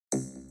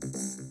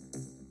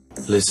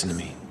Listen to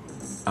me.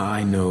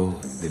 I know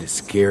that it's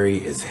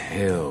scary as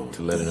hell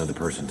to let another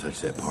person touch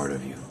that part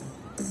of you.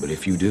 But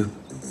if you do,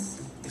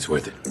 it's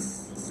worth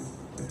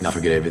it. Now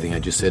forget everything I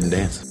just said and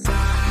dance.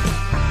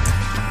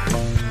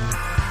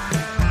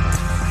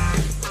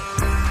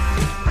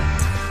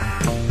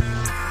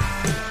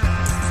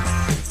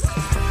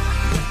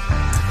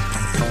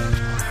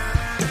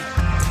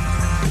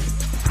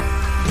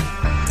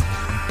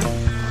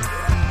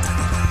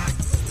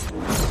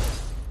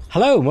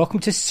 Hello and welcome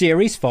to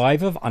Series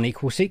 5 of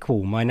Unequal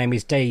Sequel. My name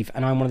is Dave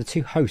and I'm one of the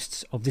two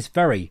hosts of this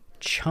very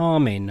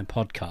charming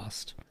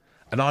podcast.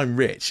 And I'm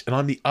Rich, and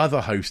I'm the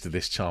other host of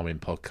this charming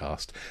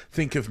podcast.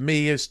 Think of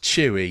me as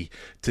Chewie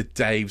to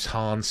Dave's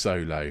Han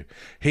Solo.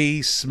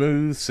 He's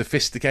smooth,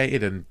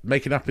 sophisticated, and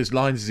making up his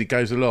lines as he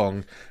goes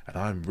along, and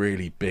I'm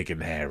really big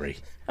and hairy.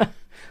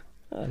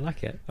 I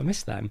like it. I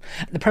miss them.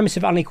 The premise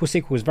of Unequal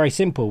Sequel is very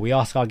simple. We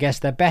ask our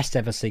guests their best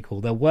ever sequel,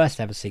 their worst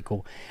ever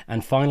sequel,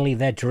 and finally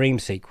their dream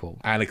sequel.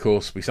 And of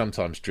course, we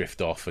sometimes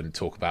drift off and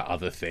talk about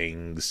other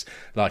things,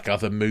 like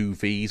other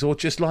movies or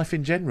just life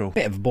in general.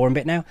 Bit of a boring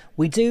bit now.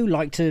 We do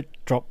like to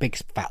drop big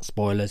fat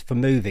spoilers for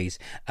movies.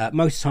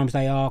 Most times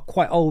they are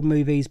quite old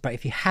movies, but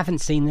if you haven't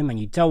seen them and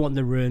you don't want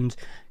them ruined,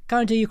 go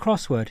and do your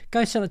crossword.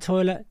 Go sit on the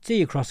toilet, do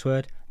your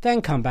crossword, then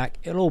come back,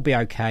 it'll all be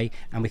okay,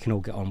 and we can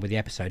all get on with the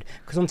episode.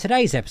 Because on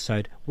today's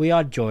episode, we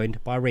are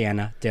joined by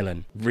Rhianna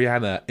Dhillon.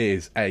 Rhianna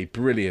is a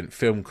brilliant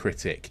film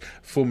critic,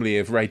 formerly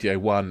of Radio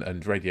 1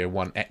 and Radio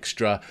 1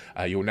 Extra.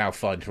 You'll now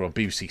find her on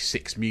BBC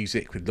Six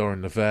Music with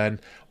Lauren Laverne,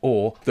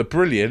 or the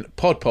brilliant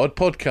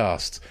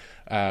podcast,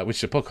 which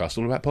is a podcast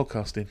all about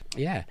podcasting.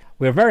 Yeah,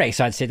 we're very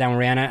excited to sit down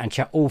with Rhianna and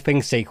chat all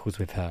things sequels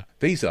with her.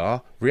 These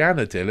are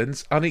Rhianna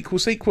Dhillon's Unequal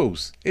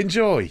Sequels.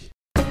 Enjoy!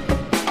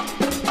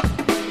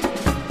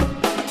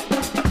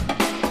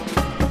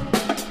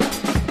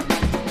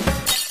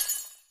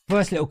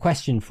 First little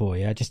question for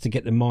you, just to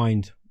get the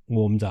mind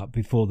warmed up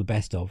before the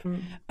best of.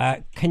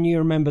 Can you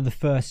remember the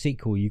first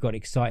sequel you got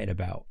excited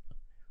about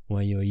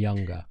when you were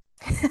younger?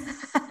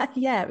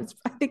 Yeah,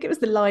 I think it was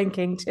The Lion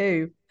King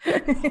too.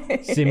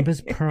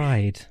 Simba's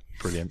Pride.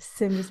 Brilliant.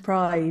 Simba's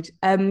Pride.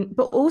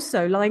 But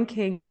also Lion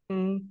King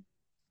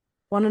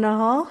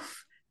 1.5.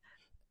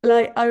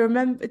 Like, I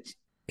remember.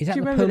 Is that do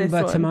you the remember this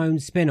Pumbaa one? Timon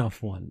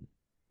spin-off one?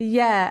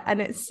 Yeah,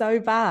 and it's so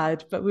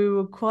bad, but we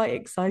were quite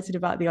excited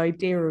about the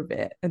idea of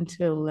it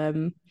until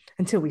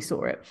we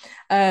saw it.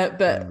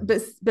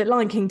 But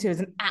Lion King 2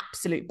 is an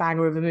absolute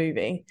banger of a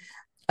movie.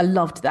 I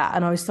loved that,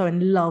 and I was so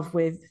in love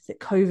with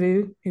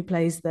Kovu, who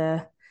plays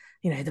the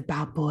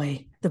bad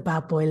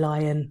boy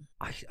lion.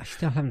 I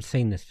still haven't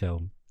seen this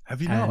film.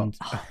 Have you not?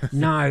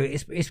 No,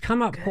 it's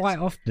come up quite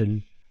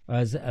often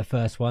as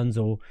first ones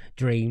or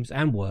dreams,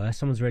 and worse.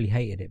 Someone's really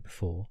hated it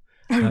before.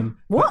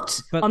 What?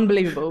 But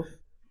Unbelievable.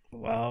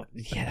 Well,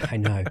 yeah, I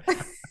know.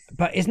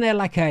 But isn't there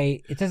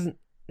doesn't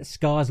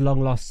Scar's long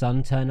lost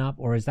son turn up,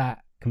 or is that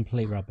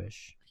complete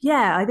rubbish?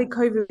 Yeah, I think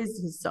Kovu is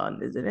his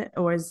son, isn't it?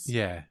 Or is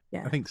Yeah,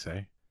 I think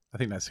so. I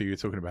think that's who you're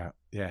talking about.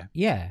 Yeah.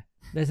 Yeah.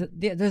 There's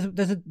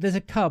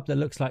a cub that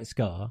looks like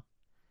Scar,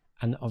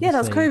 and yeah,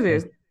 that's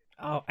Kovu.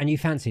 Oh, and you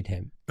fancied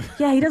him?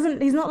 Yeah,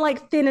 he's not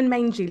like thin and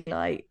mangy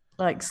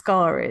like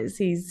Scar is.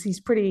 He's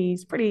pretty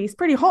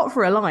hot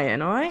for a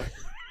lion, all right?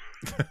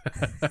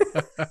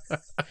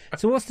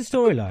 So what's the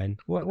storyline?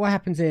 What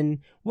happens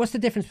what's the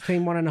difference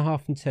between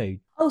 1.5 and 2?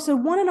 Oh, so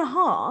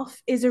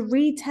 1.5 is a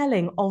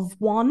retelling of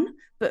 1,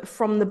 but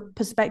from the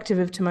perspective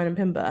of Timon and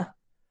Pumbaa.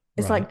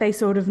 It's Right. like they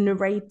sort of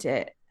narrate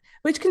it,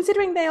 which,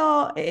 considering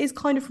it is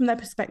kind of from their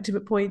perspective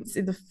at points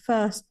in the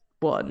first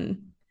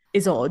one,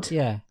 is odd.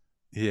 Yeah.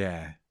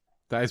 Yeah,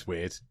 that is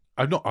weird.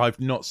 I've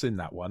not seen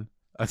that one.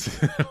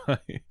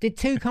 Did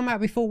 2 come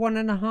out before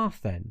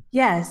 1.5 then?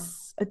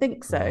 Yes, I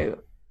think so. Right.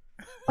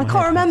 I My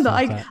can't head remember.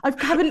 hurts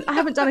I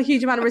haven't done a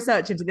huge amount of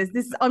research into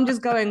this. I'm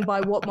just going by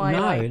what my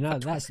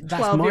that's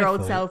 12-year-old my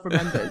fault. self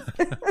remembers.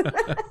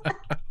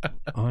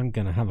 I'm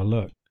gonna have a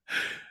look.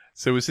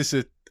 So was this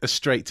a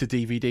straight to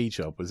DVD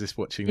job? Was this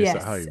watching this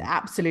at home? Yes,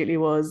 absolutely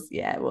was.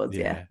 Yeah, it was.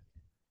 Yeah.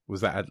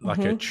 Was that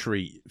a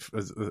treat,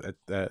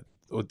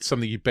 or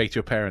something you begged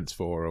your parents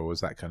for, or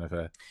was that kind of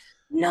a?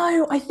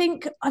 No, I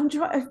think I'm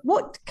trying.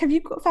 What have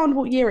you found?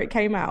 What year it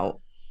came out?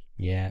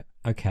 Yeah.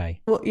 Okay.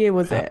 What year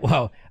was it?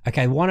 Well,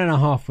 okay.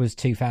 1.5 was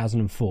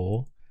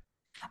 2004.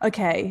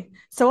 Okay,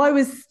 so I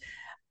was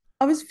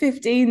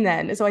 15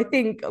 then. So I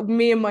think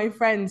me and my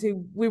friends,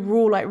 we were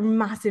all like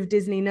massive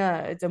Disney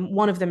nerds, and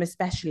one of them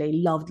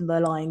especially loved The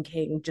Lion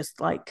King, just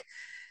like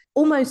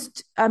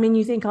almost. I mean,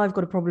 you think I've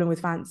got a problem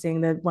with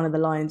fancying one of the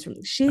lions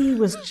from? She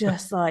was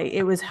just like,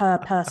 it was her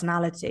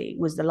personality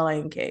was The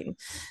Lion King.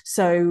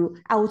 So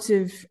out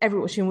of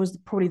everyone, she was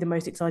probably the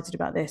most excited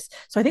about this.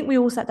 So I think we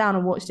all sat down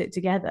and watched it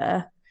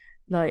together,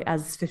 like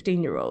as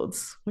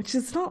 15-year-olds, which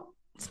is not.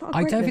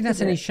 I don't think that's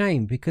any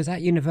shame, because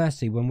at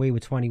university when we were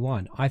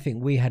 21, I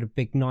think we had a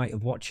big night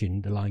of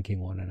watching The Lion King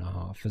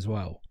 1.5 as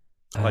well.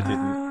 I didn't.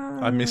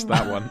 I missed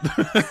that one.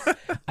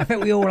 I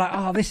think we all were like,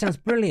 oh, this sounds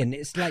brilliant.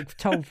 It's like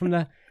told from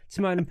the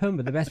Timon and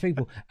Pumbaa, the best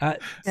people.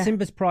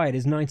 Simba's Pride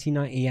is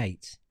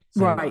 1998.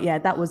 So Right, yeah,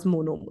 that was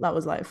more normal. That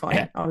was like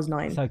fine. I was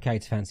 9. it's okay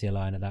to fancy a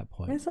lion at that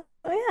point.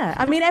 Oh, yeah.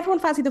 I mean, everyone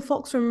fancied the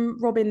fox from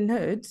Robin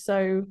Hood,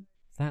 so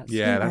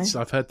That's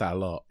I've heard that a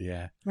lot.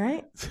 Yeah.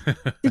 right.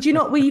 Did you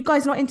not? Were you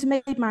guys not into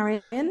Maid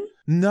Marian?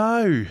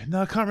 No,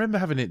 I can't remember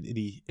having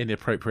any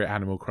inappropriate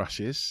animal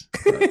crushes.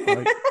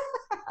 Like,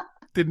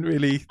 didn't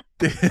really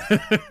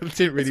It's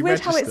weird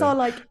register. how it's our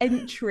like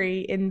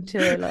entry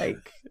into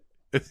like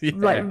Yeah.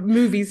 like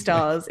movie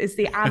stars. It's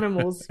the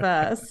animals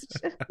first.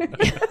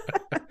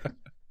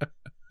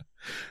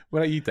 What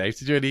about you, Dave?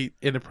 Did you have any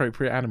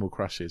inappropriate animal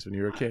crushes when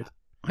you were a kid?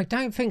 I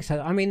don't think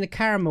so. I mean, the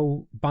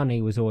caramel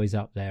bunny was always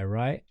up there,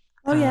 right?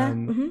 Oh yeah,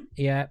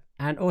 Yeah,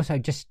 and also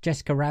just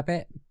Jessica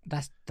Rabbit.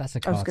 That's a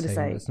cartoon. I was going to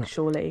say It's not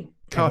surely.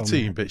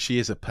 Cartoon, but she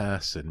is a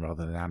person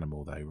rather than an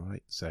animal, though,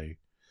 right? So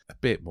a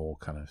bit more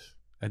kind of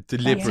and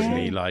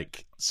deliberately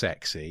like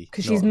sexy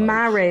because she's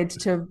married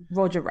to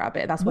Roger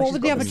Rabbit. That's why. What she's were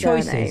got the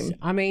other surname. choices?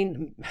 I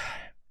mean,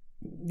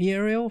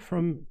 Muriel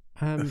from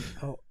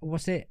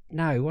what's it?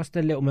 No, what's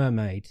the Little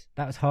Mermaid?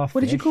 That was half.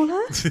 What did you call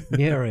her?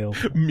 Muriel.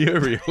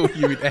 Muriel.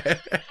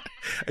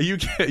 Are you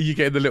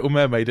getting the Little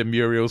Mermaid and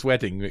Muriel's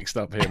wedding mixed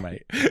up here,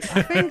 mate?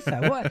 I think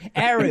so. What? I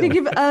Ariel. think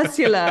of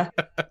Ursula.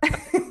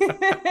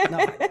 No,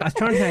 I was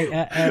trying to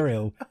say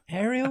Ariel.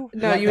 Ariel?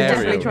 No, you were Ariel,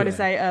 definitely trying to yeah.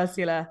 say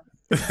Ursula,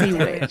 the sea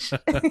witch.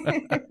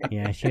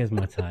 Yeah, she is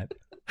my type.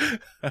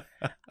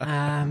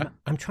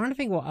 I'm trying to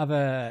think what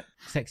other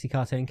sexy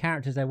cartoon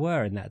characters there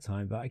were in that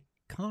time, but I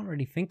can't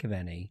really think of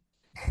any,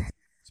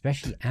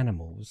 especially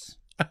animals.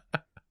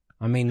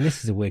 I mean,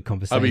 this is a weird I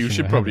conversation. mean, you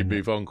should we're probably having.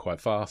 move on quite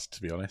fast,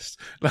 to be honest.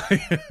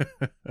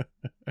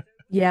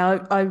 Yeah,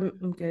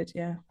 I'm good.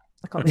 Yeah,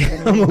 I can't think of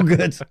I'm anyone. all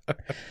good.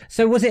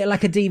 So was it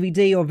like a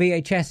DVD or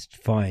VHS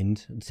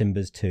find,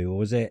 Simba's 2, or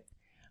was it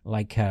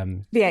like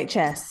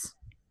VHS.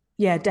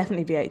 Yeah,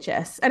 definitely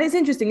VHS. And it's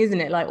interesting,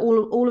 isn't it? Like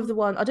all of the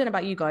one, I don't know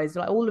about you guys,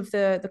 like all of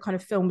the kind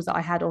of films that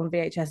I had on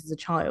VHS as a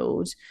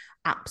child,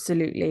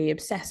 absolutely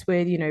obsessed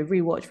with,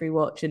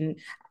 rewatch. And,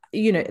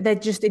 they're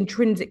just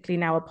intrinsically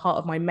now a part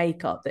of my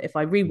makeup that if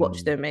I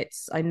rewatch them,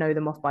 I know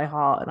them off by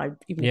heart, and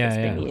even if it's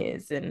been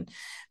years.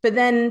 But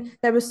then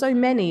there were so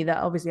many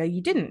that obviously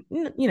you didn't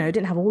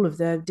have all of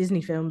the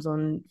Disney films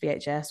on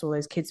VHS, all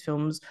those kids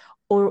films,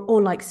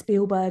 or like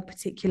Spielberg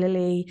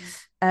particularly.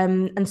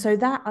 And so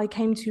that I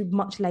came to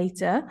much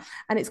later,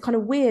 and it's kind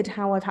of weird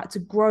how I've had to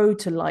grow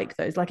to like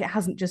those. Like it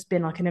hasn't just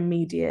been like an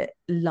immediate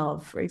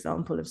love, for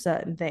example, of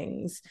certain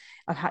things.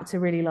 I've had to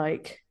really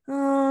like,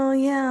 oh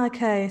yeah,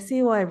 okay, I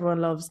see why everyone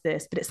loves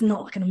this, but it's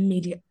not like an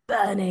immediate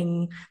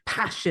burning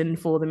passion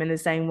for them in the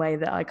same way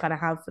that I kind of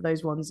have for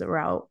those ones that were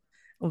out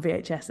on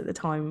VHS at the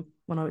time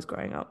when I was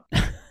growing up.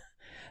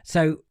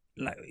 So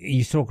like,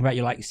 you talk about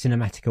your like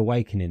cinematic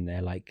awakening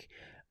there. Like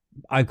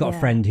I've got a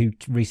friend who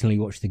recently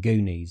watched The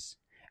Goonies,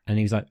 and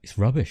he was like, "It's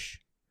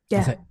rubbish." Yeah. I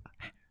was like,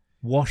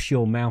 wash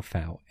your mouth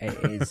out.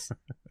 It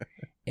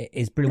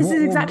is brilliant. This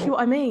is exactly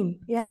what I mean.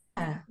 Yeah.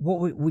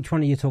 Which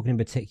one are you talking in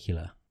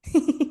particular?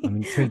 I'm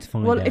intrigued to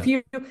find Well, out.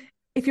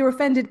 if you're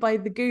offended by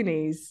The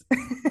Goonies,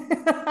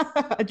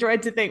 I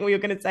dread to think what you're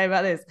going to say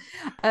about this.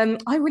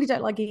 I really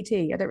don't like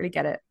E.T. I don't really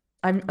get it.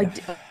 I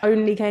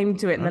only came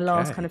to it in the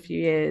last kind of few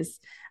years,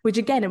 which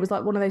again, it was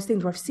like one of those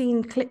things where I've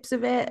seen clips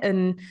of it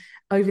and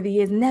over the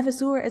years never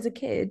saw it as a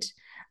kid.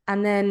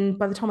 And then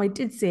by the time I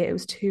did see it, it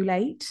was too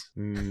late.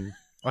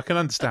 I can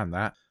understand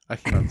that.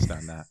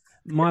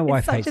 My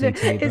wife hates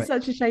E.T. It's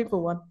such a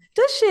shameful one.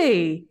 Does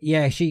she?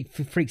 Yeah, she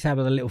freaks out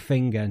with a little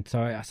finger, and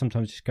so I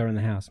sometimes just go in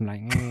the house. I'm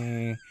like,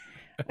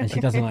 and she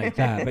doesn't like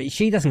that, but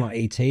she doesn't like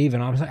E.T.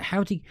 even. I was like,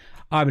 how do you?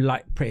 I'm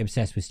like pretty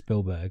obsessed with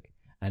Spielberg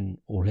and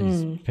all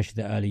his,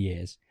 especially the early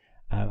years.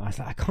 I was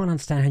like, I can't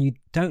understand how you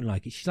don't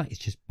like it. She's like, it's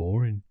just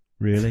boring,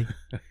 really.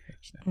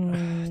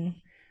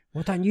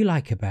 What don't you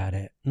like about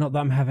it? Not that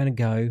I'm having a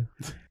go.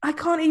 I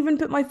can't even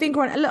put my finger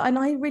on it. Look, and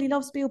I really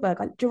love Spielberg.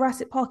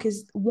 Jurassic Park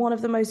is one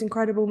of the most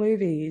incredible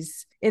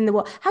movies in the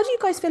world. How do you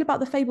guys feel about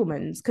The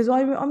Fabelmans? Because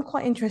I'm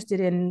quite interested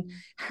in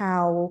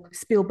how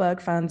Spielberg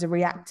fans are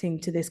reacting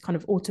to this kind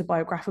of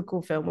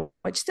autobiographical film,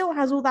 which still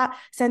has all that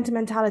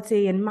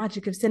sentimentality and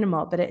magic of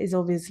cinema, but it's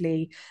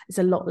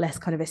a lot less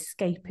kind of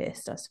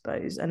escapist, I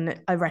suppose. And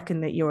I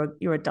reckon that you're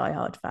a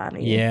diehard fan.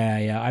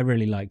 Yeah, I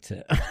really liked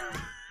it.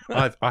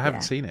 I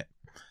haven't seen it.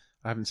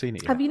 I haven't seen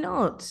it yet. Have you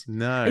not?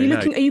 No. Are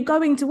you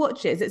going to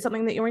watch it? Is it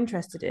something that you're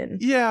interested in?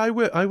 Yeah, I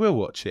will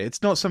watch it.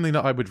 It's not something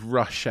that I would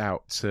rush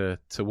out to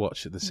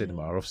watch at the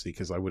cinema, obviously,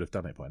 because I would have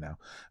done it by now.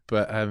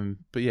 But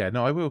yeah,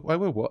 no, I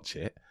will watch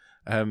it.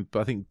 But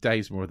I think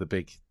Dave's more of the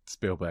big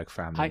Spielberg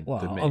fan than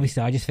me.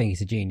 Obviously, I just think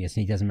he's a genius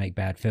and he doesn't make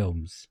bad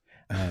films.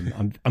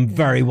 I'm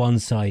very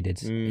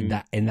one-sided in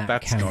that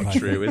That's camp. not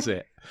true, is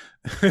it?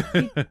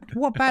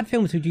 What bad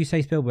films would you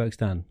say Spielberg's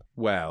done?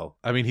 Well,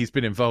 I mean, he's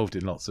been involved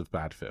in lots of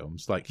bad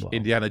films, like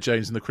Indiana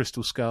Jones and the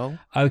Crystal Skull.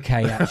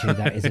 Okay, actually,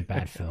 that is a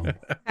bad film.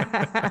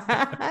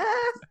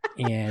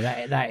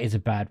 Yeah, that is a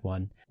bad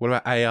one. What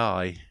about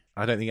AI?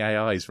 I don't think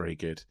AI is very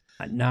good.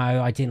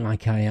 No, I didn't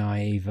like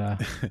AI either.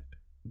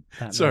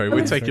 Sorry,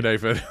 we're taking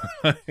over.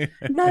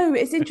 No,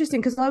 it's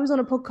interesting because I was on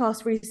a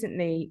podcast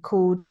recently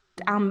called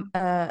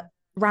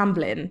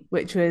Ramblin',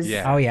 which was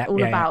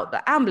all about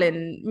the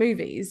Amblin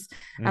movies.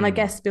 And I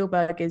guess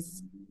Spielberg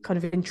is kind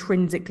of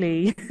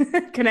intrinsically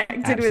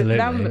connected with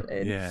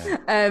Amblin. Yeah.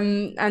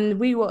 And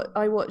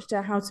I watched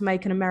How to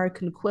Make an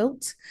American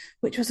Quilt,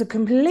 which was a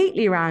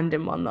completely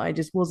random one that I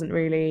just wasn't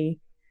really.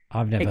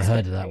 I've never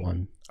heard of that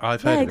one.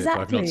 I've heard of it, but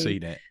I've not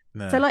seen it.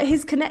 No. So like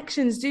his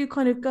connections do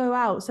kind of go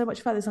out so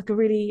much further. It's like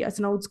it's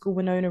an old school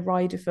Winona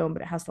Ryder film,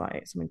 but it has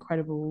like some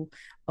incredible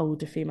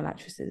older female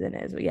actresses in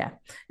it. But yeah,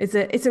 it's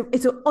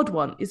an odd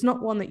one. It's not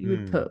one that you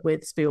would put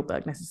with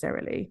Spielberg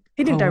necessarily.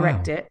 He didn't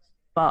direct it,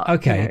 but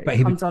but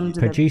he comes under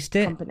produced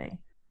the it. Company.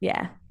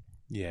 Yeah.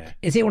 Yeah.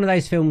 Is it one of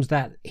those films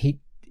that he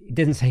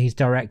didn't say he's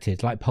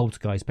directed, like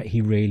Poltergeist, but he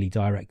really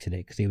directed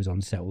it because he was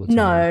on set all the time?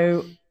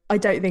 No. I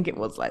don't think it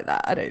was like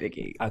that. I don't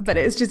think but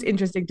it's just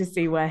interesting to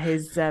see where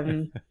his,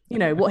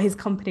 what his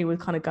company was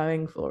kind of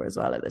going for as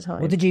well at the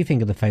time. What did you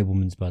think of The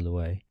Fabelmans, by the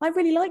way? I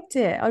really liked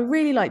it.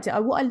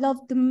 What I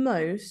loved the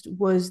most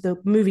was the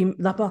movie,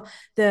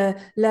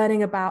 the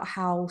learning about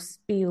how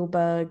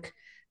Spielberg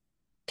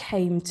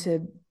came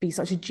to be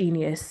such a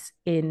genius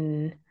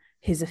in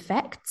his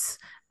effects.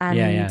 And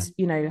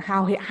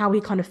how he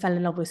kind of fell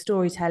in love with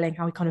storytelling,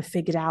 how he kind of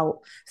figured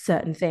out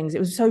certain things. It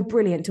was so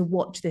brilliant to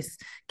watch this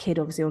kid,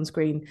 obviously on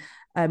screen,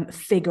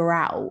 figure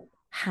out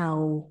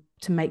how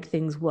to make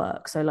things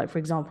work. So, like for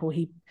example,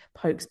 he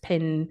pokes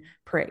pin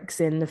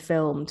pricks in the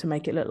film to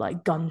make it look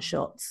like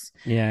gunshots.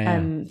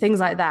 Things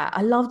like that.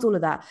 I loved all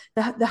of that.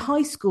 The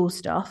high school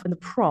stuff and the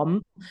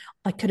prom,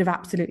 I could have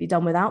absolutely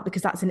done without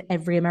because that's in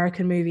every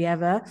American movie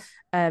ever.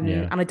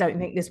 And I don't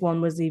think this one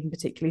was even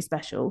particularly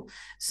special.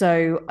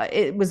 So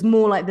it was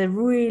more like the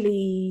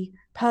really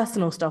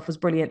personal stuff was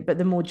brilliant, but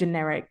the more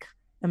generic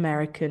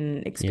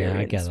American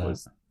experience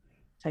was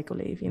take or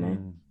leave,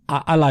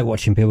 I like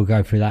watching people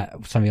go through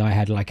that. Something I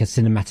had like a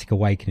cinematic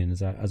awakening,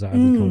 as I would call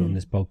it on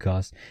this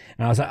podcast.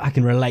 And I was like, I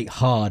can relate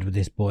hard with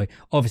this boy.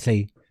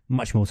 Obviously,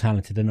 much more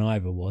talented than I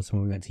ever was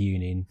when we went to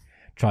uni and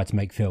tried to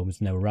make films,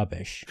 and they were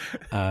rubbish.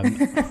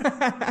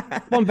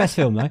 One best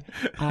film though.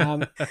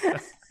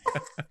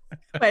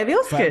 Wait, the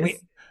Oscars.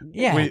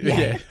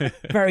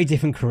 Very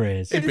different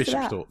careers. In Bishop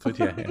Stortford,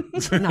 yeah.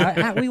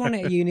 No, we won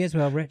it at uni as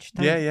well, Rich.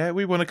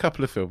 We won a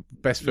couple of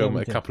best film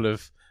at a couple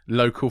of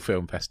local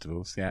film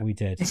festivals. Yeah, we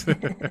did.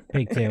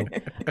 Big deal.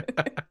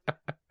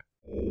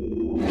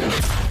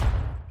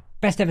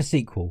 Best ever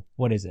sequel.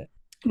 What is it?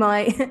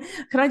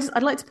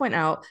 I'd like to point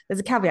out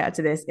there's a caveat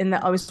to this in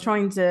that I was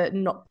trying to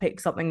not pick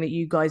something that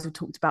you guys have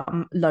talked about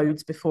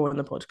loads before on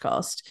the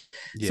podcast.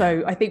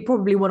 So I think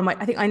probably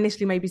I think I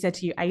initially maybe said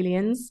to you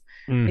Aliens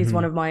is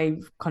one of my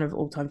kind of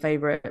all-time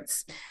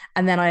favorites.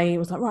 And then I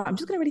was like, right, I'm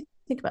just going to really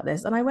think about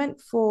this. And I went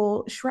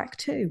for Shrek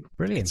 2.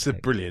 Brilliant. It's a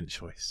brilliant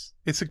choice.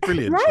 It's a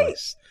brilliant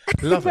choice.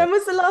 Love when it.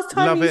 was the last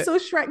time you saw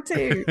Shrek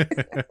 2?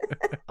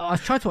 I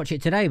tried to watch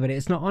it today, but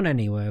it's not on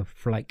anywhere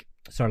for like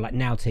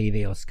Now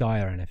TV or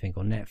Sky or anything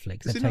or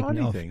Netflix. Is They've it taken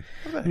not it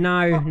off.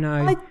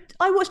 No.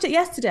 I watched it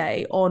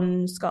yesterday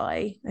on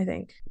Sky, I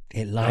think.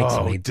 It lied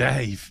to me.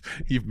 Dave,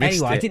 you've missed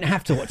it. Anyway, I didn't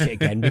have to watch it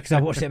again because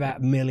I've watched it about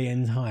a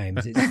million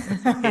times.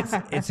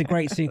 It's a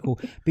great sequel.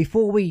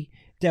 Before we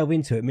delve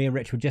into it, me and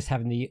Rich were just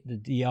having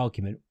the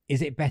argument.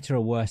 Is it better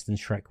or worse than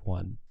Shrek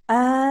 1?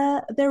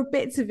 There are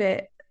bits of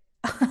it.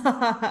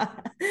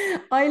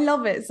 I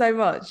love it so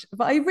much,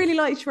 but I really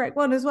like Shrek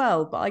 1 as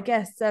well. But I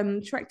guess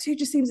Shrek 2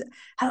 just seems,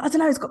 I don't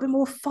know, it's got a bit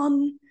more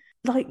fun.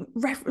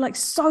 Like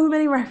so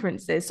many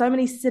references, so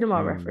many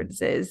cinema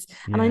references,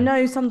 and I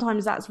know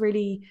sometimes that's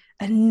really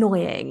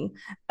annoying,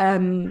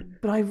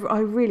 but I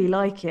really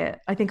like it.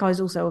 I think I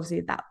was also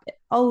obviously that bit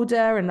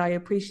older, and I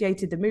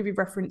appreciated the movie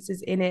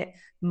references in it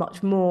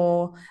much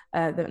more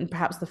than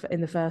perhaps in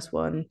the first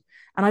one.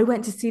 And I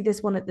went to see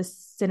this one at the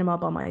cinema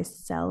by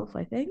myself,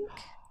 I think.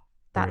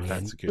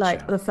 That's like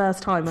shout. The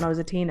first time when I was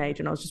a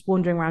teenager and I was just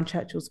wandering around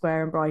Churchill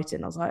Square in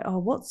Brighton. I was like, oh,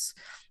 what's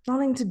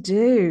nothing to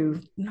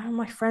do? No,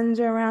 my friends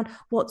are around.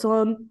 What's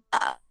on?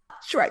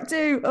 Shrek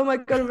 2. Oh my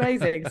God,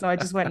 amazing. So I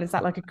just went and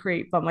sat like a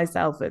creep by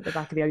myself at the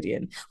back of the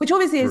Odeon, which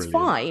obviously is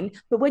fine.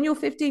 But when you're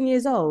 15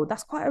 years old,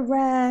 that's quite a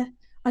rare...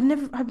 I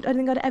don't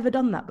think I'd ever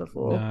done that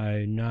before.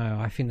 No.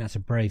 I think that's a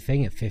brave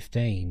thing at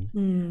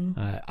 15.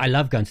 I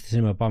love going to the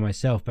cinema by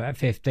myself, but at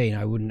 15,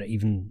 I wouldn't have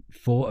even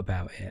thought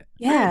about it.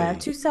 Yeah, really?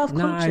 Too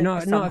self-conscious. No,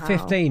 not at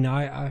 15.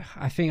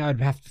 I think I'd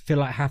have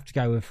to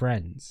go with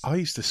friends. I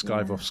used to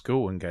skive off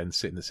school and go and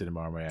sit in the cinema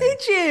on my own.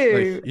 Did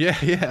you?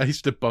 Yeah. I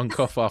used to bunk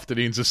off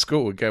afternoons of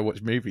school and go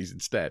watch movies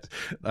instead.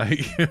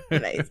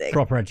 Amazing.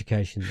 Proper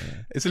education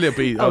there. It's a little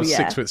bit. I was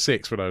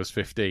 6'6" when I was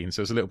 15,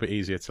 so it's a little bit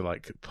easier to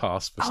like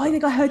pass for stuff. I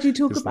think I heard you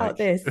talk about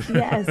this.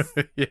 Yes.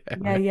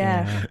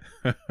 Yeah.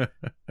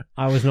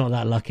 I was not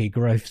that lucky.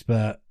 Growth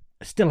spurt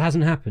still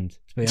hasn't happened.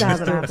 To be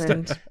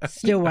honest.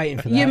 Still waiting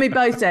for that. You and me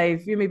both,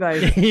 Dave. You and me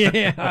both.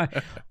 Yeah.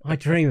 I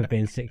dream of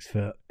being 6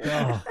 foot.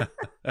 Oh.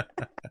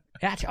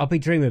 Actually, I'll be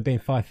dreaming of being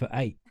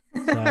 5'8".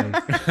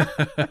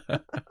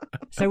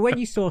 So when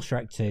you saw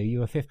Shrek 2, you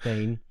were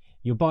 15.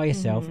 You're by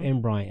yourself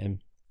in Brighton.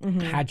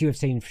 Had you have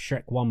seen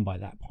Shrek 1 by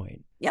that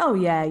point? Oh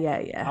yeah.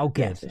 Oh,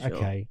 good. Yeah, sure.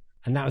 Okay.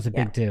 and that was a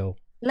big deal.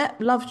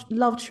 Loved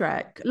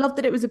Shrek. Loved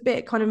that it was a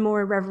bit kind of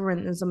more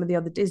irreverent than some of the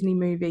other Disney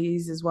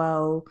movies as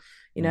well.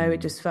 It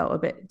just felt a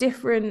bit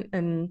different.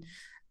 And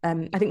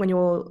I think when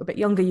you're a bit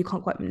younger, you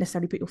can't quite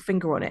necessarily put your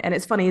finger on it. And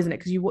it's funny, isn't it?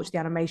 Because you watch the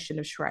animation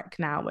of Shrek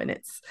now, and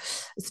it's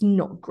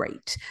not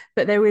great.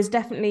 But there is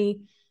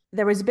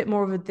a bit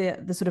more of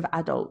the sort of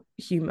adult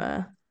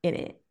humor in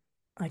it,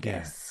 I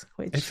guess.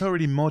 Which... It felt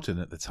really modern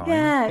at the time.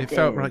 Yeah, it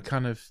felt like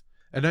kind of.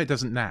 I know it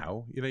doesn't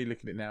now. You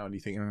look at it now and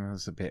you think, oh,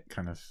 it's a bit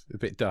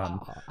done.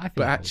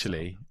 But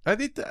actually,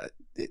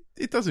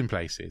 it does in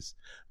places.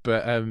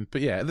 But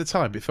yeah, at the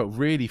time it felt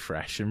really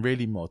fresh and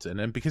really modern.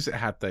 And because it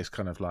had those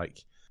kind of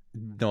like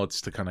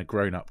nods to kind of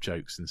grown up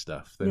jokes and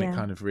stuff, then it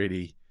kind of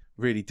really,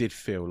 really did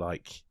feel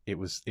like it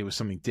was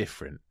something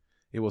different.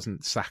 It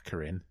wasn't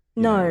saccharine.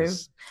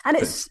 It's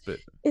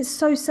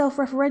so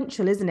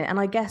self-referential, isn't it? And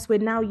I guess we're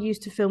now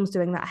used to films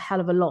doing that a hell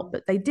of a lot,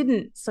 but they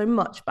didn't so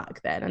much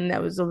back then. And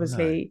there was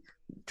obviously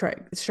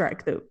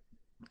Shrek that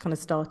kind of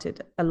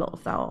started a lot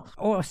of that off.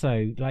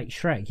 Also, like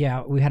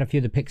Shrek, we had a few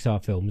of the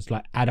Pixar films,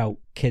 like adult,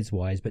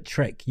 kids-wise, but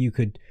Shrek you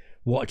could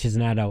watch as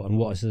an adult and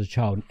watch as a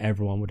child, and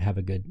everyone would have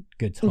a good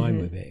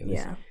time with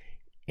it.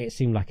 It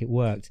seemed like it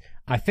worked.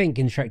 I think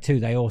in Shrek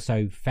 2, they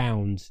also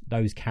found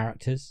those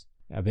characters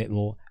a bit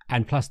more,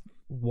 and plus,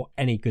 what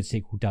any good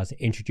sequel does, it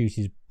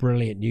introduces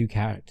brilliant new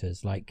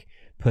characters like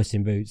Puss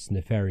in Boots and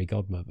the Fairy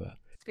Godmother.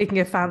 Speaking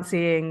of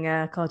fancying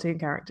cartoon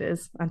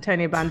characters,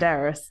 Antonio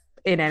Banderas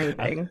in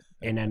anything.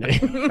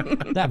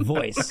 That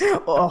voice.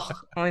 Oh,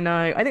 I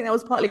know. I think that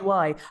was partly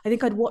why. I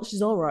think I'd watched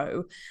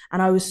Zorro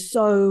and I was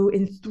so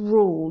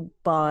enthralled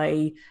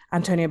by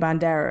Antonio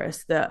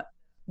Banderas that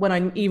when I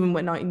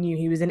knew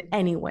he was in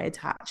any way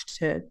attached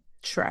to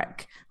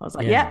Shrek, I was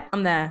like, yeah,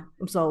 I'm there.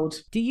 I'm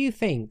sold. Do you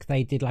think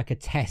they did like a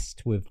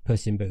test with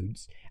Puss in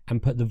Boots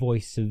and put the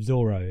voice of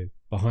Zorro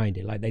behind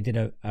it? Like they did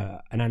an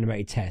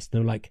animated test. And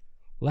they were like,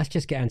 let's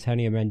just get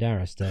Antonio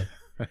Banderas to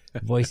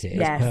voice it.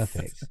 It's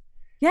perfect.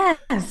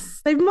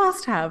 Yes, they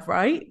must have,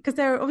 right? Because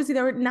there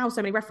are now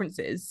so many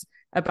references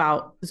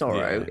about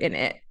Zorro in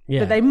it.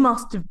 Yeah. But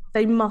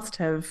they must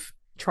have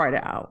tried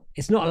it out.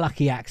 It's not a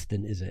lucky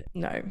accident, is it?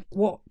 No.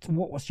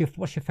 What's your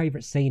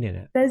favourite scene in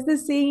it? There's the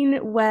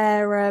scene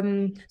where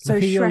so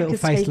Look at your little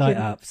face light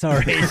up.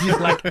 Sorry, it's just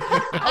like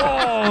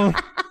oh.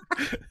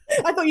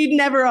 I thought you'd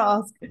never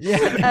ask.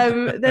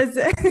 Yeah.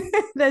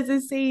 There's a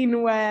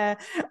scene where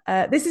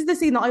this is the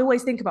scene that I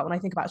always think about when I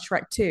think about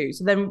Shrek 2.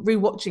 So then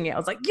rewatching it, I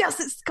was like, yes,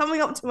 it's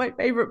coming up to my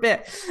favourite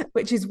bit,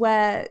 which is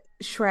where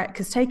Shrek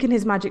has taken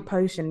his magic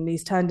potion and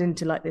he's turned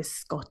into like this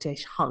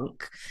Scottish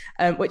hunk,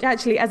 which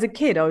actually as a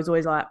kid I was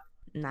always like,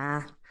 nah,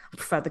 I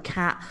prefer the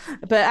cat.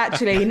 But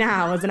actually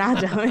now as an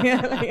adult, you're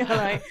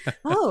like,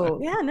 oh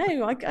yeah,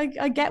 no,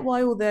 I get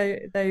why all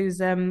those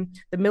the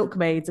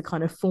milkmaids are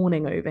kind of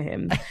fawning over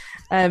him.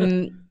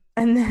 And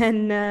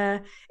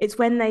then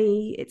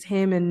it's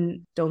him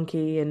and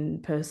Donkey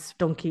and Puss,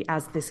 Donkey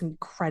as this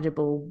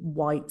incredible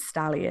white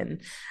stallion,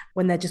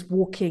 when they're just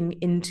walking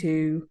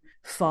into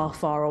far,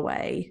 far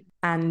away,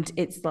 and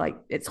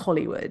it's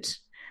Hollywood.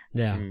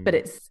 Yeah. But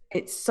it's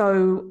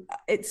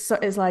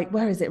like,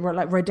 where is it?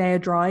 Like Rodeo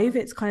Drive.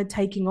 It's kind of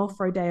taking off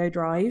Rodeo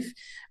Drive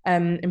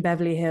in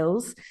Beverly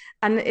Hills.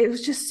 And it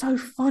was just so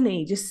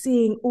funny just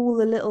seeing all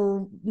the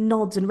little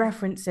nods and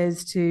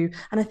references to,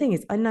 and the thing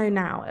is, I know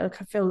now, it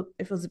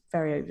feels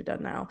very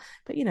overdone now,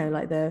 but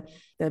like the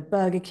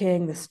Burger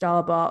King, the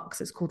Starbucks,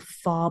 it's called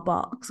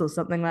Farbucks or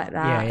something like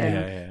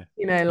that.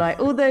 Yeah. Like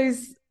all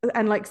those,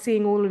 and like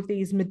seeing all of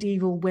these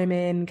medieval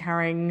women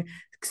carrying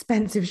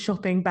expensive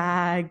shopping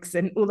bags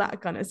and all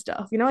that kind of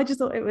stuff. I just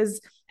thought it was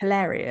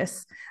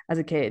hilarious as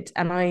a kid.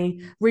 And I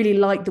really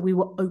liked that we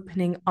were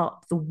opening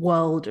up the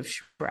world of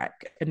Shrek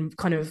and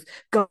kind of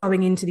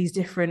going into these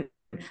different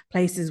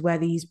places where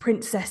these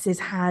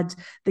princesses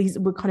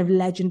were kind of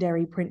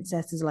legendary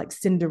princesses like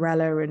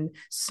Cinderella and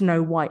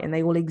Snow White, and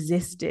they all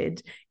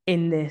existed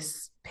in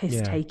this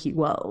piss-takey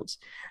world.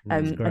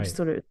 I just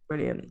thought it was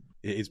brilliant.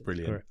 It is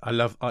brilliant. I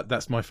love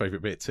that's my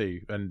favourite bit too,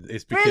 and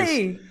it's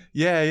because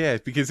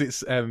because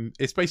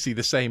it's basically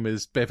the same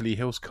as Beverly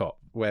Hills Cop,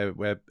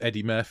 where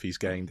Eddie Murphy's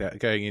going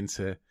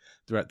into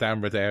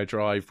down Rodeo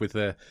Drive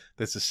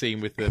there's a scene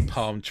with the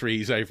palm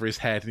trees over his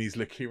head, and he's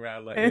looking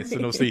around like this,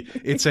 and obviously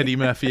it's Eddie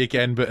Murphy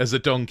again, but as a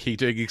donkey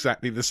doing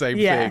exactly the same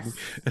thing.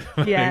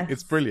 Yeah,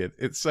 it's brilliant.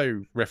 It's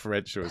so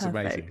referential. It's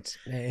amazing.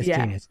 It's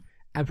genius.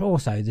 And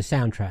also the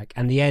soundtrack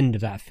and the end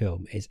of that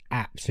film is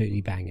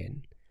absolutely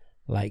banging.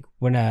 Like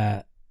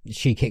when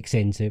she kicks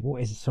into,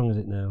 what is the song is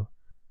it now?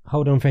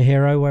 Hold On for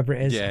Hero, whatever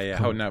it is. Yeah,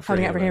 Holding Out for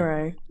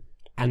Hero.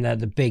 And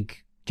the big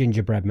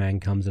gingerbread man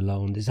comes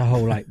along. There's a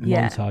whole like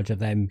montage of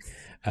them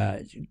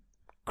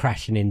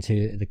crashing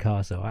into the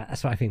castle.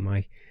 That's what I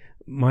think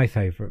my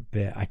favourite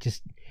bit.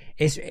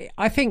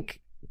 I think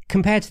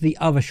compared to the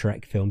other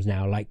Shrek films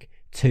now, like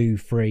 2,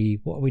 3,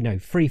 what do we know?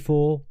 3,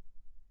 4?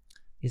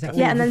 Is that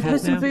and then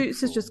Puss in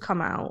Boots has just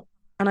come out,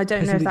 and I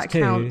don't know if that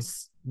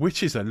counts.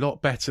 Which is a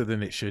lot better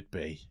than it should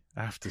be,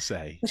 I have to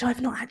say. Which I've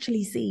not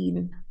actually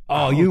seen.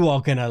 Oh, you are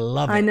going to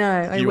love it. I know,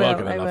 I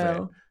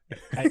will.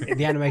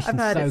 The animation's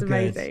I've heard so it's good.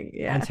 amazing.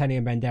 Yeah.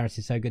 Antonio Banderas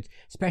is so good,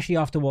 especially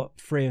after what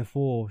 3 and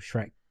 4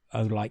 Shrek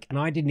are like. And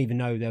I didn't even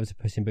know there was a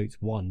Puss in Boots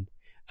 1.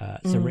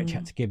 So Rich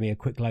had to give me a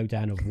quick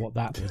lowdown of what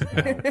that was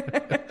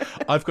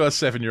about. I've got a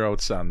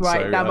 7-year-old son.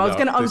 Right, so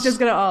I was just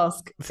gonna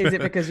ask, is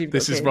it because you've got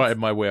This is kids? right in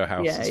my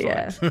wheelhouse.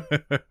 Yeah, it's fine.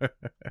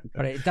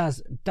 But it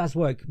does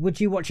work. Would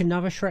you watch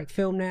another Shrek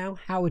film now?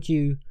 How would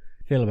you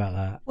feel about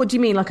that? What do you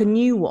mean, like a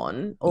new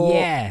one? Or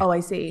Yeah. Oh, I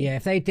see. Yeah,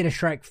 if they did a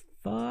Shrek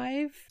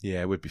 5.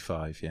 Yeah, it would be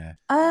 5, yeah.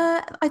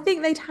 I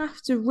think they'd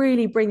have to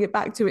really bring it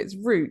back to its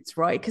roots,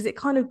 right? Because it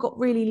kind of got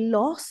really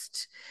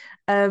lost.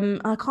 I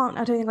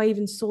don't think I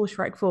even saw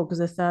Shrek 4 because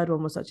the third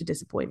one was such a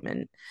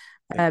disappointment.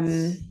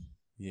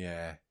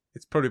 Yeah,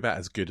 it's probably about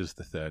as good as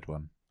the third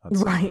one. I'd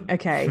say. Right,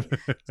 okay.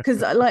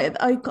 Because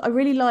I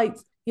really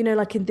liked,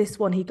 like in this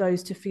one, he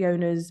goes to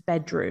Fiona's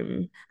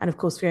bedroom, and of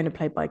course Fiona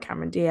played by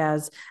Cameron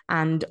Diaz,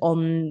 and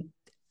on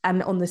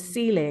the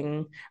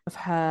ceiling of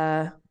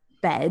her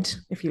bed,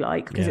 if you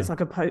like, because it's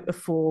like a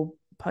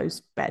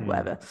 4-post bed,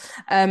 whatever.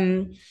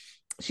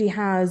 She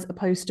has a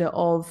poster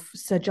of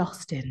Sir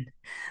Justin,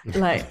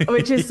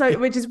 which is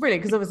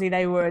brilliant, because obviously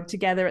they were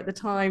together at the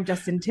time,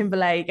 Justin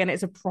Timberlake, and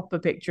it's a proper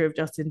picture of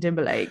Justin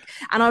Timberlake.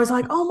 And I was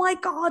like, oh my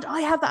God, I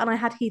have that. And I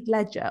had Heath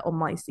Ledger on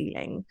my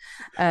ceiling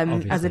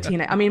as a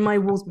teenager. I mean, my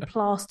walls were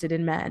plastered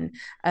in men,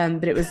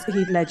 but it was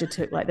Heath Ledger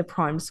took like the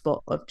prime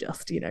spot of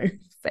just,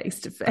 face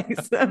to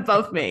face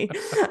above me.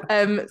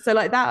 So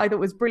like that I thought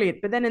was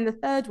brilliant. But then in the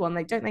third one,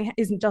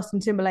 isn't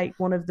Justin Timberlake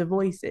one of the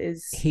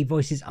voices? He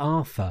voices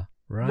Arthur.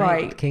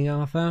 Right, King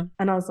Arthur.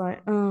 And I was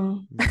like,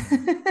 oh.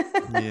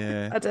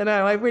 Yeah. I don't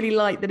know. I really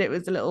liked that it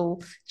was a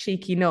little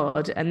cheeky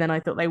nod, and then I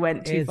thought they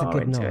went too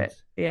far into it.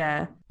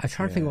 Yeah. I'm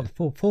trying to think what the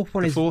fourth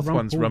one is. The fourth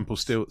one's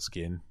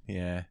Rumpelstiltskin.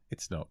 Yeah,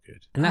 it's not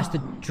good. And that's the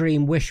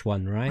Dream Wish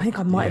one, right? I think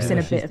I might have seen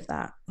a bit of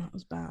that. That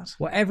was bad.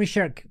 Well, every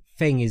Shrek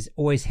thing is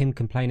always him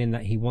complaining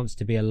that he wants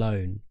to be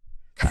alone.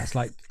 That's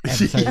like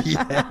episode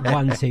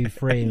 1, 2,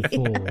 3, and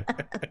 4.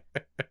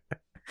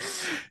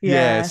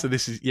 Yeah, so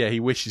this is he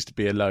wishes to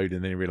be alone,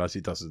 and then he realizes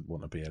he doesn't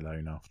want to be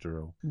alone after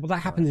all. Well, that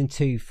happens in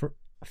 2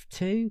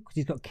 because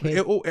he's got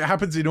kids. It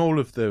happens in all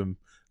of them.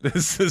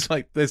 There's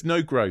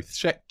no growth.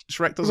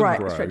 Shrek doesn't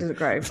grow. Shrek doesn't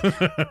grow.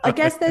 I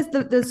guess there's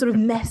the sort of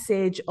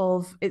message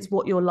of it's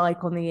what you're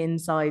like on the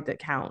inside that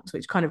counts,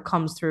 which kind of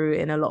comes through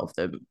in a lot of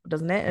them,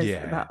 doesn't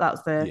it?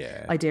 That's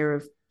the idea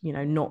of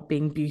not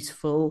being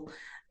beautiful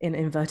in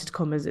inverted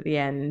commas at the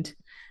end,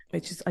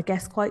 which is, I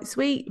guess, quite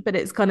sweet, but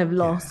it's kind of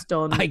lost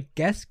on. I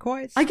guess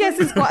quite. I guess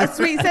it's quite a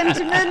sweet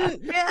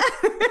sentiment. Yeah,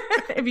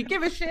 if you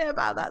give a shit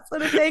about that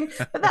sort of thing,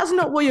 but that's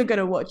not what you're going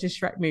to watch a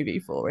Shrek movie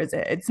for, is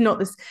it? It's not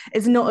this.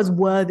 It's not as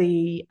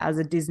worthy as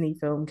a Disney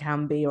film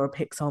can be or a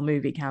Pixar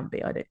movie can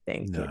be. I don't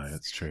think. No,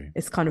 that's true.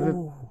 It's kind of a.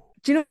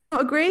 Do you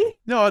not agree?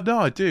 No, I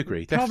do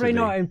agree. Definitely. Probably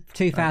not in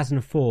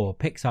 2004.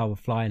 Pixar were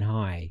flying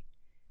high,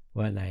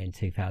 weren't they, in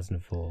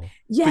 2004?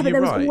 Yeah, but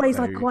there was always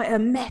like quite a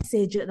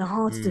message at the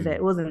heart of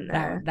it, wasn't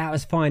there? That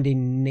was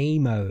Finding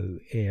Nemo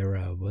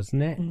era,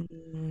 wasn't it?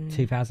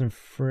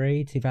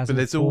 2003,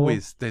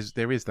 2004. But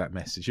there is that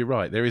message. You're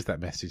right. There is that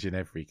message in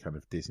every kind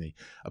of Disney.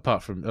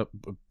 Apart from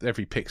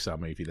every Pixar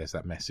movie, there's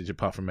that message.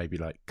 Apart from maybe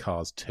like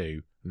Cars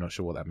 2. I'm not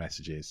sure what that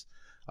message is.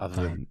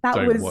 Other than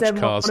don't watch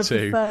Cars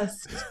 2.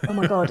 Oh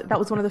my God, that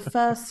was one of the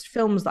first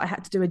films that I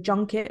had to do a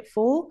junket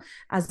for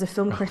as a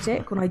film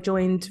critic when I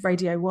joined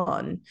Radio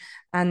 1.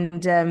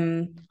 And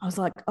I was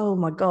like, oh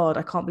my God,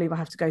 I can't believe I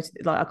have to go to,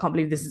 I can't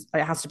believe it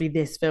has to be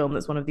this film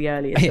that's one of the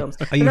earliest films.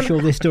 Are you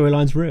sure this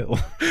storyline's real?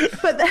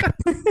 But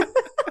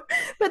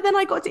then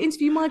I got to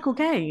interview Michael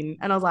Caine,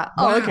 and I was like,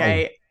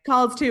 okay.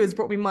 Cars 2 has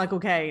brought me Michael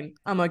Caine.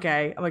 I'm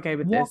okay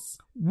with this.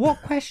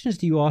 What questions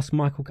do you ask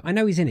Michael? I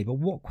know he's in it, but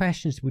what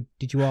questions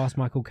did you ask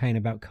Michael Caine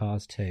about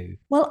Cars 2?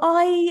 Well,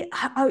 I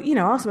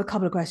asked him a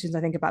couple of questions,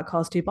 I think, about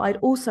Cars 2, but I'd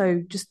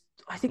also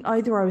I think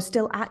either I was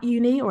still at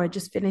uni or I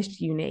just finished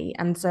uni,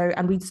 and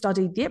we'd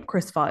studied the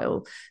Ipcris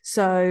file.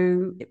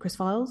 So Ipcris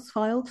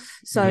file.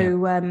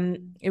 So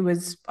it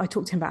was. I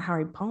talked to him about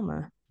Harry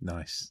Palmer.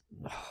 Nice.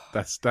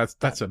 That's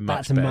a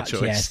much better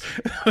choice.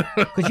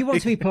 Because you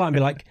want to be polite and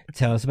be like,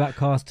 tell us about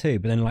Cars 2,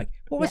 but then like,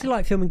 what was it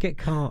like filming Get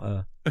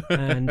Carter?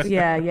 And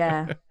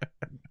yeah.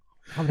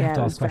 I would have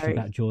to ask a question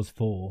about Jaws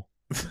 4.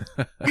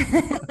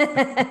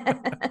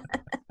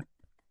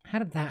 How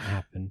did that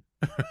happen?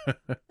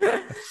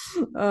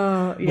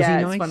 Oh,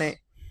 yeah, it's funny.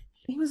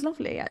 He was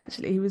lovely,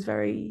 actually. He was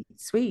very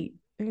sweet.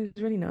 He was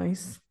really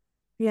nice.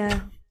 Yeah,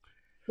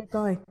 good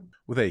guy.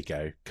 Well, there you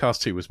go. Cars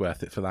 2 was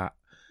worth it for that.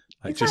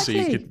 Like,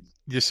 exactly.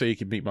 just so you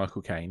could meet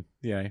Michael Caine.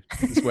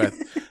 It's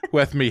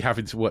worth me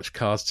having to watch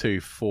Cars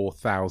 2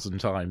 4,000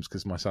 times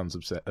because my son's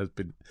has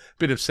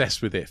been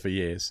obsessed with it for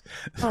years.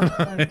 Oh,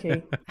 thank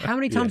you. How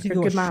many times have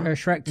you watched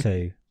Shrek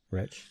 2,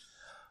 Rich?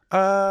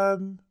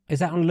 Is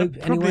that on loop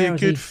probably anywhere? A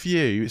good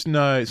few. It's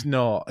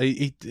not.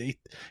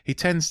 He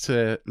tends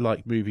to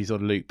like movies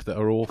on loop that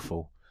are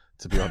awful.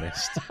 to be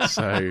honest.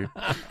 So,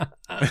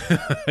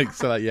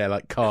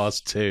 like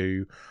Cars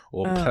 2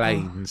 or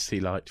Planes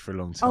he liked for a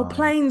long time. Oh,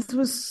 Planes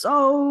was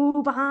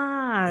so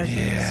bad.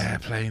 Yeah,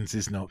 Planes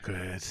is not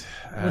good.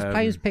 Was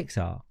Planes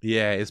Pixar?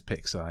 Yeah, it's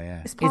Pixar,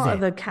 yeah. It's part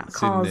of the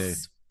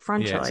Cars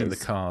franchise. Yeah, it's in the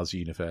Cars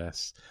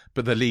universe.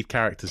 But the lead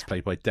character's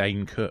played by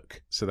Dane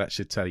Cook, so that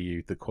should tell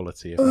you the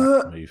quality of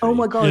that movie. Oh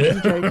my God, are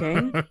you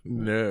joking?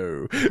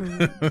 No.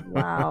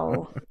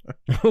 Wow.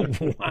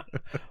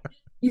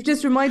 You've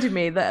just reminded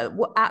me that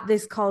at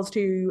this Cars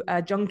 2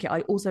 junket,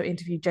 I also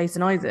interviewed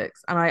Jason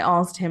Isaacs, and I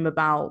asked him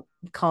about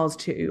Cars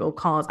 2 or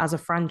Cars as a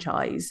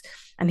franchise,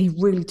 and he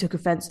really took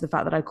offense to the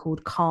fact that I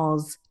called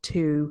Cars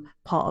 2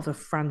 part of a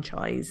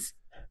franchise.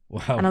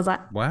 Wow. And I was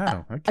like,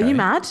 wow, okay. Are you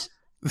mad?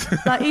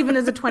 Like, even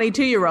as a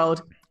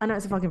 22-year-old, I know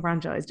it's a fucking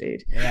franchise,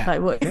 dude. Yeah.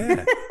 Like, what?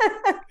 Yeah.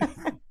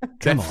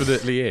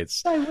 Definitely is.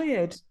 So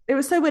weird. It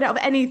was so weird out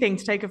of anything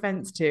to take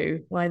offense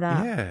to. Why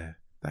that? Yeah,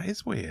 that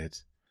is weird.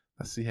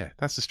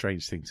 That's a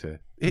strange thing to.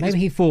 Maybe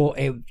he thought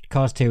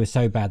Cars 2 was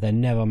so bad they'd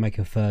never make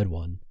a third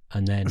one,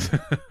 and then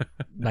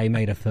they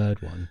made a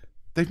third one.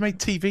 They've made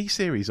TV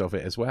series of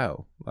it as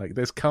well. Like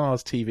there's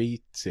Cars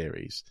TV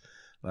series.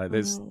 Like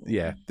there's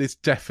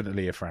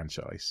definitely a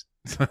franchise.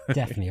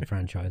 Definitely a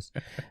franchise.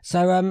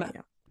 So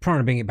trying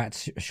to bring it back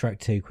to Shrek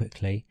 2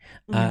 quickly.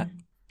 Do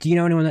you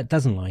know anyone that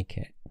doesn't like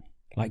it?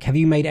 Like, have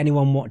you made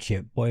anyone watch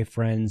it?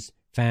 Boyfriends,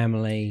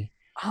 family?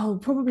 Oh,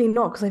 probably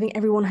not, because I think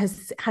everyone had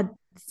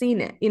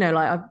seen it. You know,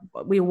 like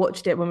we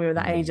watched it when we were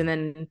that age, and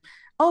then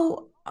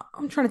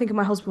I'm trying to think if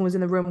my husband was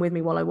in the room with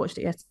me while I watched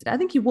it yesterday. I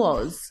think he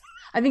was.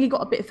 I think he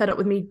got a bit fed up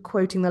with me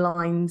quoting the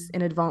lines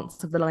in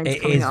advance of the lines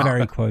coming up. It is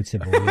very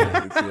quotable,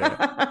 yeah.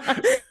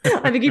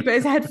 I think he put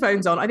his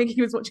headphones on. I think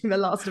he was watching The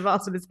Last of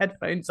Us with his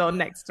headphones on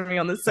next to me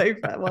on the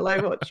sofa while I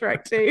watched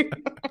Shrek 2.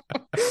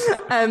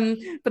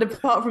 But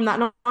apart from that,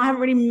 no, I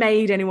haven't really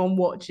made anyone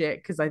watch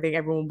it because I think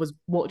everyone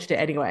watched it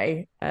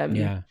anyway.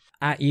 Yeah.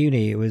 At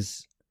uni, it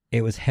was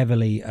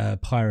heavily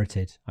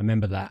pirated. I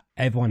remember that.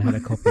 Everyone had a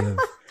copy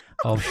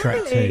of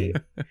Shrek 2.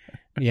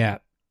 Yeah.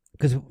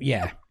 Because,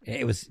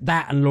 it was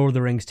that and Lord of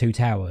the Rings 2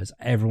 Towers.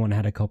 Everyone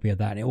had a copy of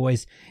that. And it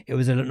was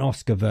an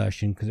Oscar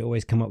version because it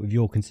always come up with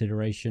your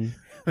consideration.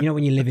 You know,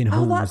 when you live in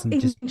halls. That's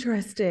and just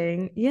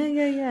interesting.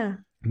 Yeah.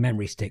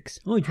 Memory sticks.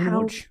 Oh, do you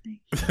want to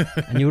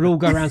watch? And you would all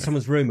go around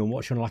someone's room and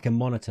watch on like a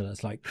monitor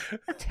that's like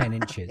 10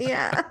 inches.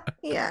 Yeah.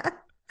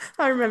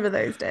 I remember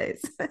those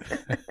days.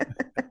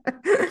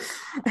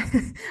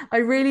 I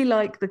really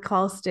like the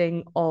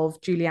casting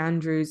of Julie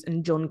Andrews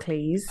and John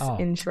Cleese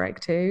in Shrek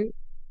 2.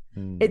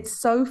 It's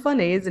so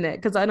funny, isn't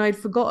it? Because I'd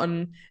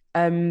forgotten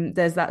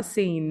there's that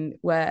scene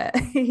where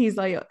he's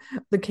like,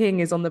 the king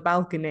is on the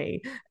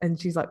balcony and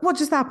she's like, what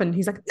just happened?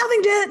 He's like,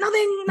 nothing, dear,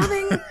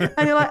 nothing.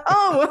 And you're like,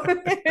 oh,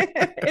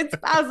 it's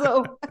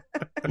Basil.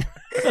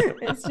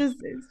 It's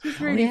just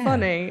really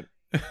funny.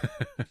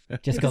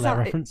 Just got that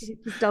reference. He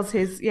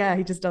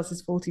just does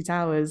his 40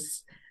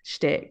 Towers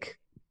shtick.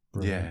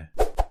 Brilliant.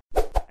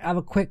 I have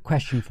a quick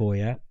question for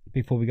you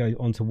before we go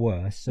on to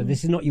worst. So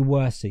this is not your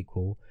worst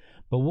sequel,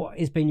 but what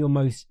has been your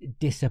most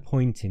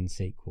disappointing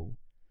sequel?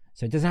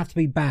 So it doesn't have to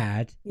be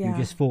bad. Yeah. You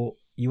just thought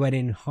you went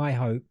in high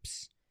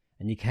hopes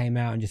and you came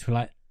out and just were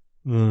like,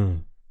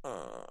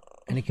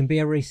 And it can be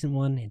a recent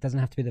one. It doesn't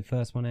have to be the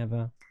first one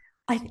ever.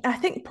 I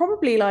think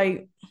probably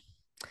like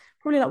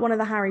one of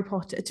the Harry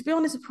Potter. To be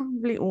honest,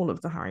 probably all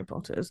of the Harry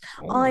Potters.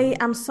 Oh. I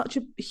am such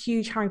a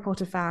huge Harry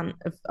Potter fan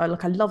of. I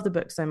love the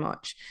book so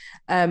much,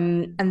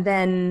 and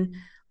then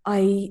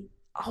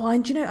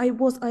and you know,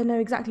 I know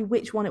exactly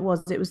which one it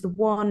was. It was the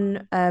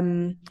one.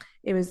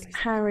 It was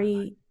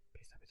Harry.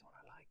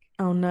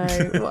 Oh no!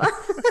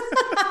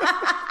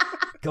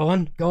 Go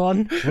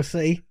on. We'll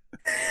see.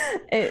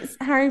 It's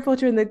Harry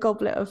Potter and the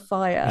Goblet of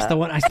Fire. That's the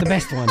one. That's the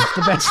best one. It's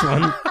the best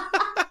one.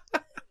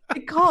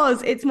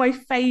 Because it's my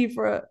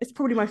favorite. It's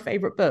probably my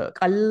favorite book.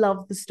 I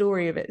love the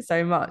story of it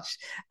so much.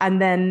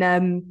 And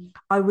then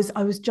I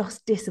was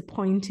just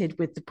disappointed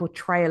with the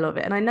portrayal of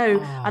it. And I know,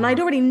 and I'd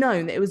already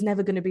known that it was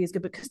never going to be as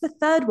good because the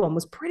third one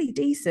was pretty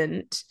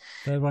decent.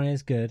 Third one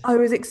is good. I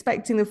was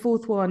expecting the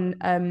fourth one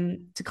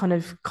to kind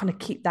of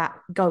keep that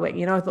going.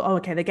 You know, I thought, oh,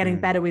 okay, they're getting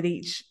better with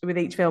each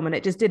film, and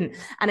it just didn't.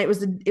 And it was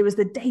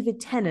the David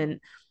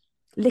Tennant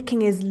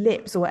licking his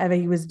lips or whatever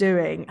he was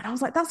doing, and I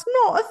was like, that's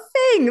not a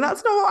thing,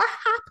 that's not what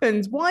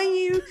happens.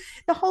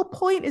 The whole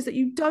point is that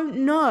you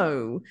don't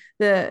know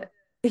that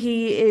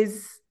he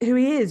is who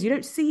he is. You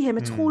don't see him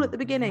at all at the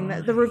beginning.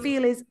 That the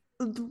reveal is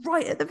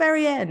right at the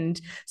very end.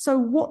 So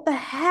what the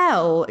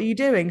hell are you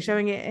doing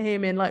showing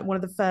him in like one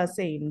of the first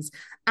scenes,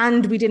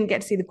 and we didn't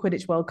get to see the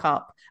Quidditch World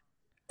Cup?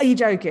 Are you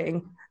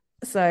joking?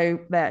 So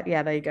there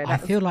you go. I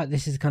feel like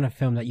this is the kind of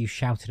film that you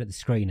shouted at the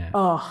screen at.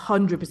 Oh,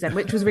 100%,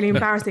 which was really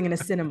embarrassing in a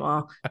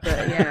cinema.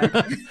 But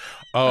yeah.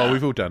 Oh,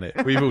 we've all done it.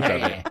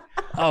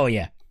 Oh,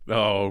 yeah.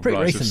 Oh, Pretty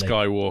Rise of recently.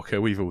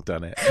 Skywalker. We've all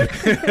done it.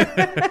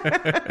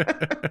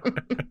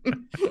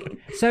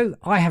 So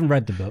I haven't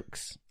read the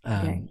books,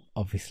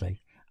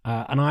 obviously.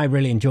 And I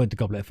really enjoyed the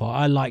Goblet of Fire.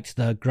 I liked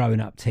the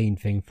growing up teen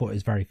thing. Thought it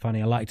was very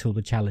funny. I liked all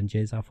the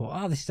challenges. I thought,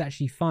 oh, this is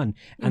actually fun.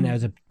 And there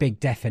was a big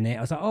death in it.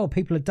 I was like, oh,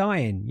 people are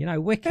dying.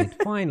 Wicked,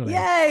 finally.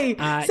 Yay!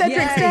 Cedric's yay,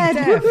 dead.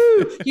 death.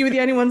 Woohoo! You were the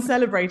only one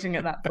celebrating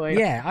at that point.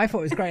 Yeah, I thought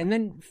it was great. And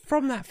then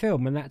from that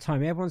film and that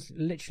time, everyone's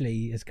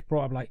literally has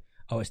brought up like,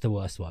 oh, it's the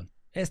worst one.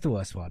 It's the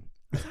worst one.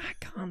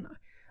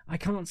 I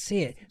can't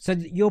see it. So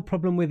your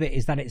problem with it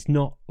is that it's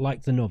not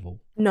like the novel.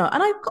 No,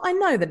 and I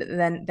know that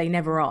then they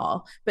never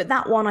are, but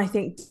that one I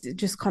think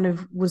just kind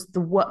of was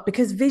the work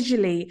because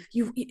visually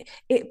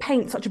it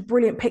paints such a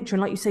brilliant picture,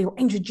 and like you say, you're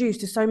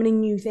introduced to so many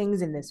new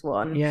things in this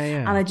one.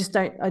 Yeah. And they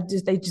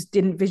just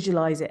didn't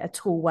visualize it at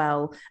all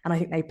well, and I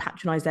think they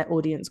patronized their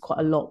audience quite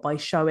a lot by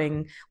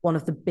showing one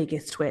of the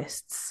biggest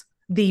twists,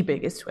 the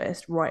biggest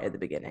twist, right at the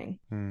beginning.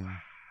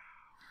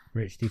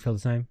 Rich, do you feel the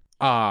same?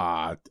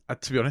 To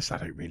be honest, I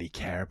don't really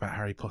care about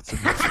Harry Potter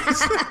movies.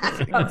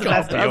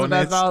 That's the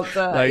best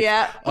answer.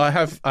 Yeah. I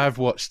have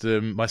watched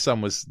them. My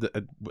son was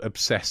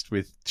obsessed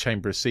with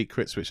Chamber of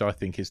Secrets, which I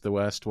think is the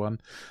worst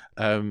one.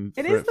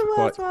 It is the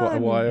worst one. Quite a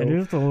while. It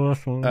is the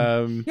worst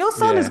one. Your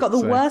son has got the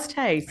worst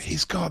taste.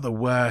 He's got the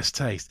worst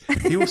taste.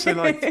 He also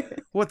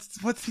what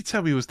did he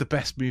tell me was the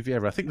best movie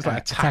ever? I think it was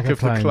like Attack of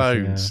the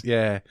Clones.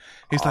 Yeah.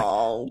 He's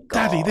like,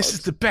 Daddy, this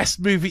is the best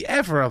movie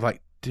ever. I'm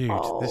like, dude,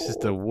 this is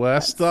the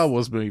worst Star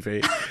Wars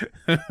movie.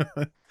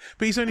 But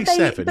he's only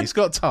 7. He's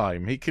got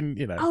time. He can,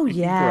 Oh,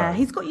 yeah.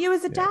 He's got you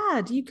as a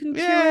dad. You can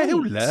curate.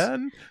 He'll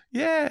learn.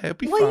 Yeah, it'll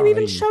be fine. Why are you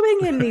even showing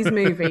him these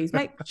movies?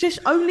 Just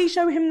only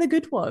show him the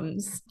good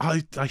ones.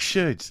 I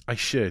should.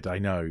 I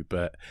know.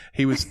 But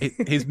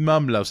his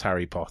mum loves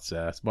Harry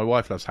Potter. My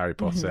wife loves Harry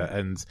Potter.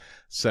 And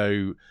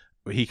so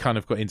he kind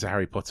of got into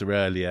Harry Potter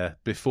earlier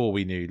before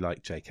we knew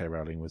like J.K.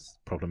 Rowling was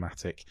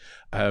problematic.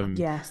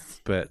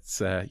 Yes. But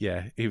so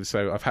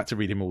I've had to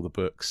read him all the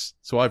books.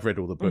 So I've read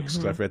all the books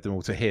because I've read them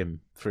all to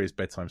him for his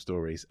bedtime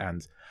stories.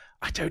 And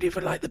I don't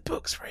even like the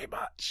books very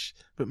much.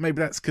 But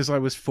maybe that's because I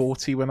was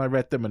 40 when I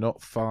read them and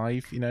not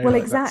 5, Well,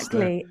 like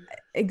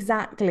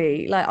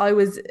exactly. Like I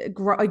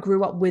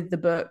grew up with the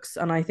books.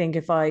 And I think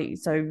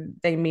so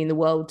they mean the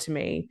world to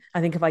me.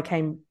 I think if I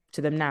came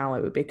to them now,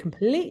 it would be a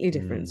completely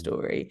different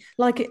story,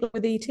 like it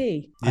with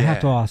E.T. I have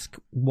to ask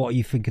what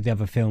you think of the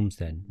other films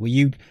then.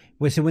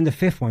 So when the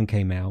 5th one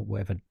came out,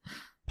 whatever,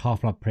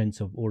 Half-Blood Prince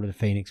or Order of the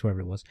Phoenix,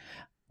 wherever it was,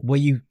 were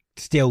you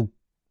still,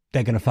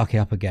 they're going to fuck it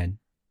up again?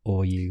 Or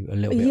were you a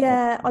little bit...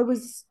 Yeah, I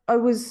was,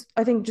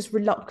 I think, just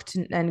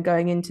reluctant then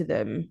going into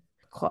them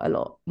quite a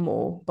lot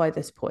more by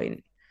this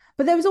point.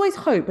 But there was always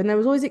hope and there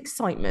was always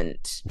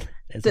excitement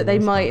that they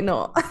might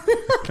not.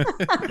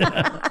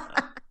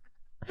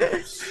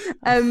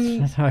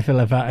 That's how I feel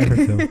about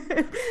everything.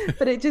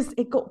 But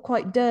it got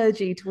quite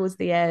dirgy towards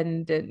the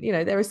end, and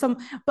there are some,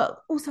 but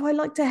also I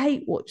like to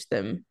hate watch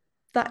them.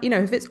 That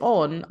if it's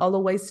on, I'll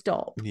always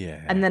stop,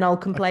 and then I'll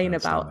complain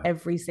about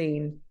every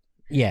scene.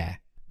 Yeah,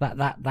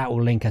 that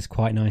will link us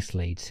quite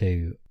nicely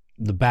to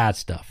the bad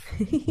stuff.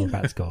 All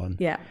that's gone.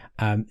 Yeah,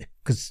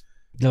 because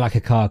they're like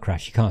a car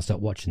crash; you can't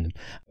stop watching them.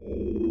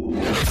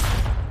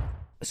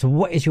 So,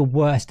 what is your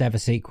worst ever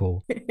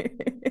sequel?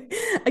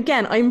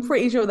 Again, I'm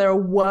pretty sure there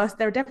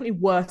are definitely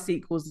worse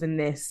sequels than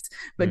this,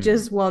 but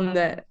just one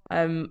that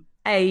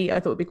I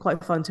thought would be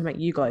quite fun to make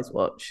you guys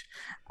watch.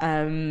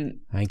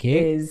 Thank you.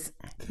 Is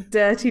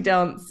Dirty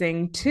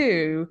Dancing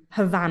 2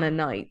 Havana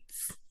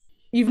Nights.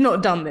 You've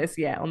not done this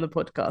yet on the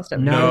podcast,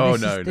 have you? No.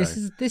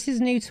 This is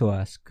new to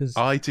us because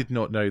I did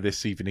not know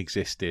this even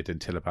existed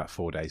until about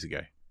 4 days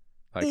ago.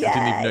 I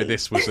didn't even know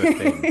this was a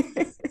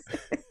thing.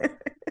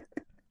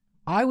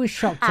 I was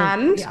shocked.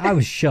 I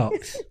was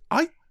shocked.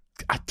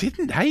 I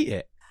didn't hate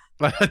it.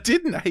 I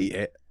didn't hate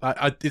it.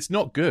 It's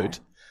not good,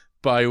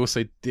 but I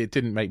also it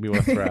didn't make me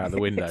want to throw it out the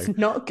window. It's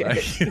not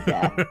good.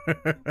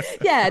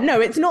 Yeah.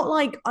 No, it's not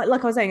like I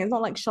was saying. It's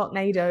not like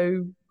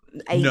Sharknado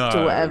 8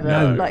 or whatever.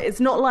 No. Like it's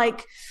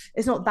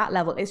not that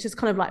level. It's just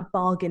kind of like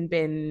bargain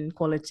bin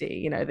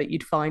quality, that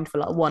you'd find for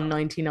like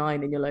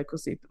 $1.99 in your local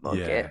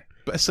supermarket. Yeah,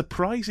 but a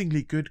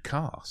surprisingly good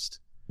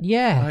cast.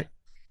 Yeah.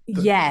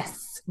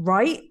 Yes.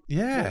 Right?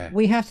 Yeah.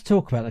 We have to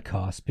talk about the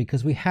cast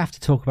because we have to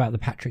talk about the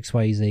Patrick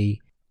Swayze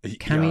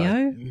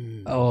cameo.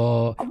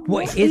 Or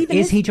what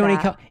is he Johnny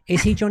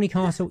is he Johnny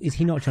Castle? Is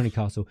he not Johnny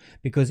Castle?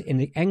 Because in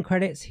the end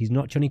credits he's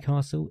not Johnny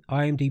Castle.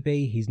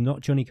 IMDb he's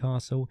not Johnny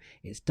Castle.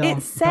 It's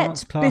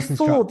set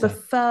before the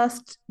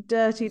first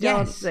Dirty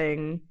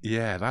Dancing.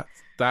 Yeah,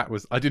 that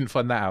was I didn't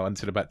find that out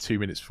until about 2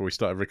 minutes before we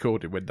started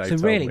recording when they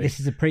told really me.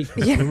 This is a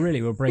prequel. So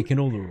really we're breaking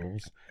all the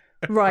rules.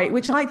 Right,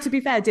 which I, to be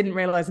fair, didn't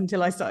realise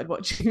until I started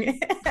watching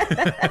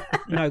it.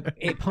 No,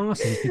 it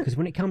passes because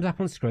when it comes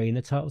up on screen,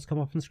 the titles come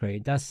up on screen,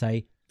 it does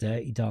say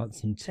Dirty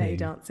Dancing 2. Dirty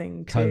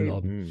Dancing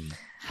 2.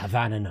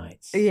 Havana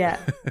Nights. Yeah.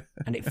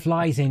 And it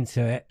flies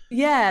into it.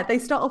 Yeah, they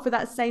start off with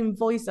that same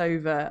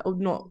voiceover. Or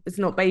not, it's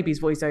not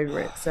Baby's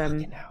voiceover, it's...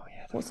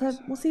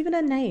 what's even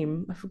her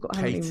name? I forgot. I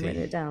haven't even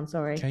written it down,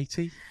 sorry.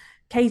 Katie?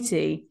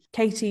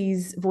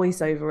 Katie's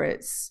voiceover,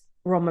 it's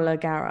Romola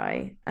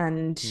Garai,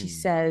 and she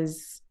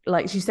says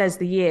the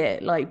year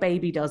like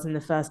Baby does in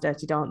the first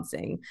Dirty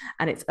Dancing,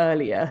 and it's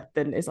earlier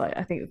than it's like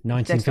I think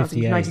Dirty Dancing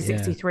was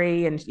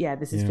 1963, and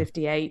this is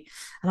 58,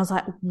 and I was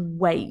like,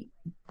 wait,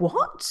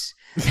 what?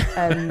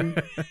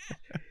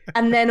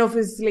 And then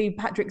obviously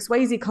Patrick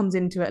Swayze comes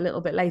into it a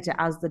little bit later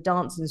as the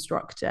dance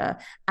instructor,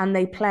 and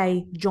they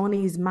play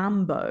Johnny's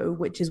Mambo,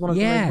 which is one of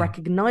the most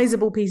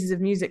recognizable pieces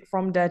of music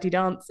from Dirty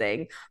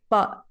Dancing,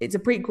 but it's a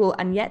prequel,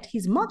 and yet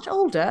he's much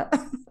older.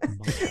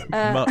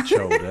 Much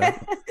older.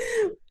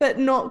 But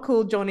not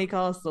called Johnny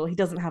Castle. He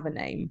doesn't have a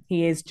name.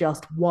 He is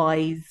just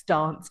wise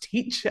dance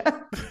teacher.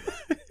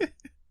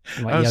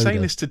 I was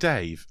saying this to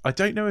Dave. I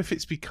don't know if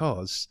it's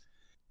because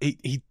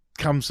he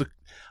comes...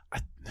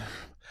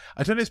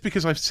 I don't know if it's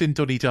because I've seen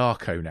Donnie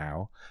Darko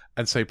now,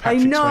 and so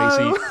Patrick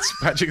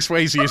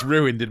Swayze is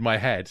ruined in my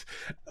head,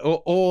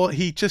 or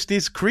he just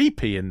is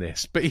creepy in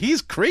this. But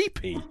he's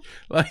creepy,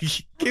 like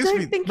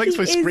makes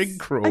my spring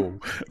crawl.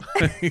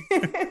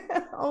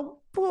 Oh,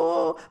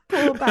 poor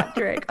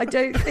Patrick. I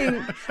don't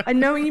think I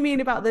know what you mean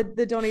about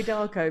the Donnie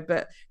Darko,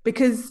 but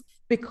because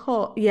it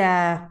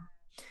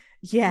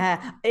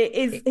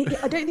is.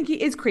 I don't think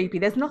he is creepy.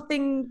 There's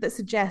nothing that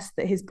suggests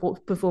that his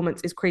performance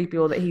is creepy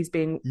or that he's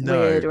being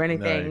weird or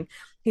anything. No.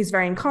 He's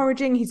very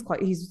encouraging. He's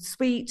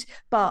sweet,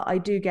 but I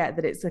do get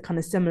that it's a kind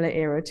of similar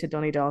era to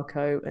Donnie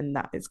Darko, and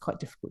that is quite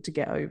difficult to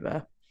get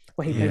over.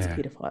 Where he plays a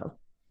paedophile.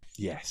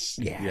 Yes.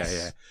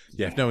 Yeah.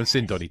 If no one's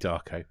seen Donnie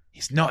Darko,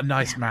 he's not a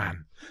nice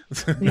man.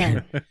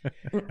 No.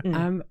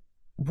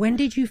 When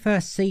did you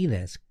first see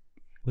this?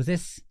 Was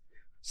this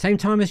same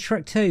time as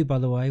Shrek 2, by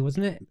the way,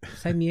 wasn't it?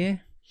 Same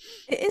year?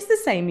 It is the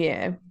same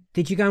year.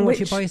 Did you go and watch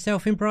it by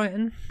yourself in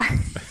Brighton?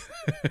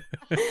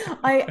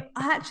 I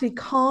actually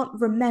can't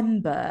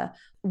remember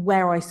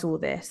where I saw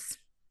this.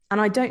 And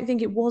I don't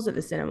think it was at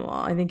the cinema.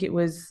 I think it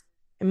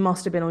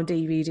must have been on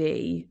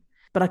DVD.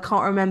 But I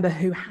can't remember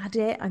who had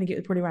it. I think it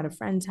was probably around a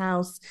friend's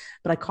house,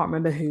 but I can't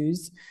remember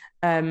whose.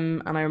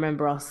 And I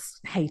remember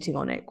us hating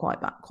on it quite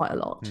a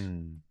lot.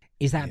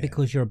 Is that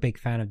because you're a big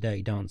fan of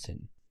Dirty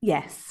Dancing?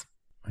 Yes.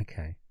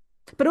 Okay.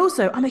 But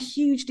also, I'm a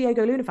huge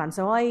Diego Luna fan,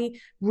 so I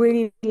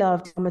really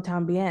loved Ama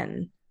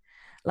Tambien.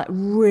 Like,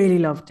 really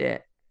loved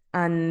it.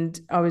 And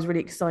I was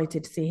really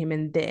excited to see him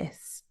in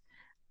this.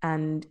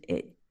 And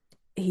the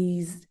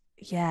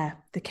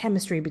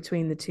chemistry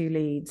between the two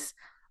leads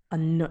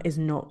is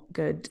not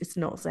good. It's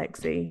not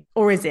sexy.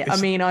 Or is it?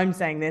 I'm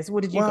saying this.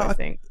 What did you guys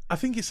think? I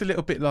think it's a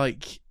little bit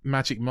like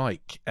Magic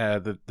Mike,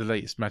 the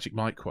latest Magic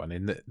Mike one,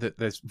 in that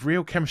there's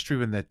real chemistry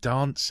when they're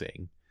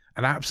dancing,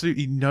 and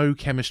absolutely no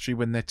chemistry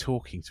when they're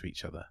talking to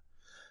each other.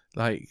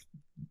 Like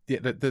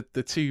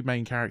the two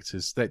main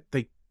characters,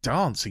 they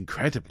dance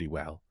incredibly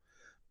well,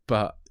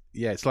 but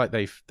it's like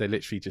they're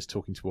literally just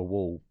talking to a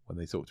wall when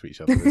they talk to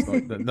each other. There's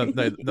like none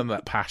of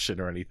that passion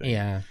or anything.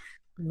 Yeah.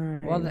 No.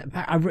 Well,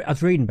 I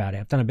was reading about it.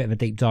 I've done a bit of a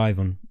deep dive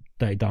on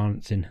Dirty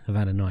Dancing,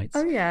 Havana Nights.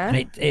 Oh yeah.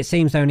 And it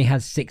seems they only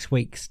had 6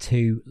 weeks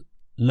to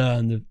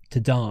learn to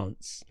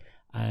dance,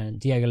 and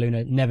Diego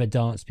Luna never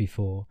danced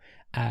before.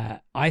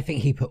 I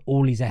think he put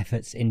all his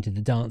efforts into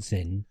the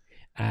dancing,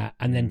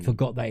 and then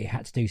forgot that he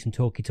had to do some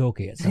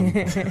talkie at some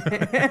point.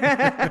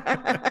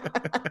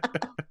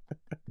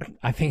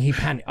 I think he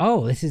panicked.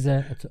 Oh, this is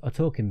a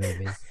talking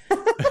movie.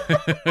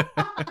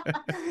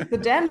 The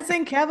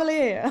Dancing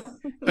Cavalier.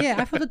 Yeah,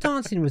 I thought the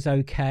dancing was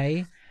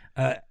okay.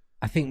 I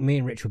think me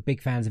and Rich were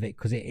big fans of it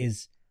because it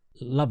is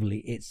lovely.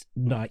 It's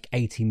like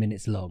 80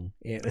 minutes long.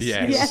 It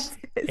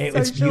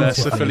was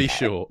mercifully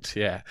short.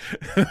 Yeah.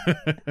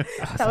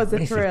 That was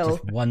a thrill.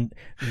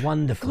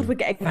 Wonderful. God, we're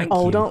getting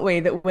old, aren't we?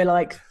 That we're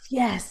like,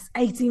 yes,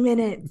 80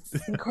 minutes.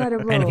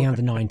 Incredible. Anything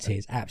under 90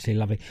 is absolutely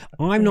lovely.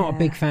 I'm not a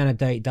big fan of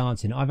Dirty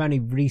Dancing. I've only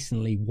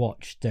recently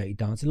watched Dirty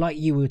Dancing. Like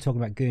you were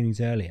talking about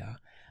Goonies earlier.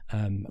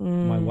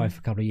 My wife, for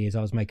a couple of years,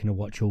 I was making her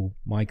watch all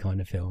my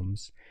kind of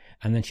films,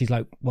 and then she's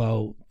like,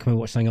 well, can we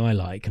watch something I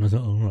like? And I was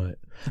like, all right.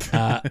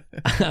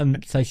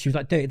 So she was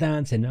like, Dirty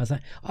Dancing. And I was like,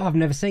 oh, I've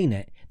never seen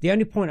it. The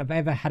only point I've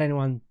ever had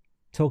anyone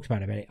talk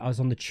about it, I was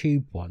on the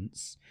Tube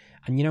once,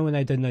 and you know when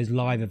they're doing those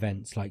live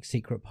events like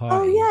Secret Parties?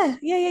 Oh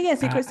yeah,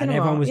 Secret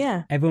Cinema.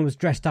 And everyone was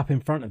dressed up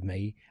in front of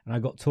me, and I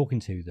got talking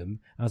to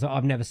them, and I was like,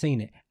 I've never seen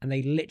it, and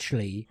they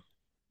literally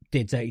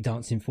did Dirty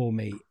Dancing for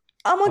me.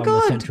 Oh my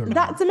God,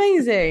 that's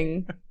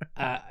amazing.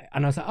 And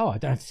I was like, oh, I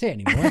don't have to see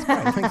it anymore. That's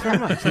great. Thanks very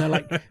much. And they're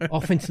like,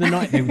 off into the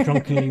night they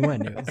drunkenly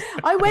went.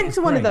 I went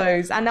to one of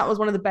those, and that was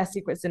one of the best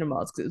Secret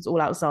Cinemas because it was all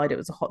outside. It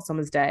was a hot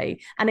summer's day,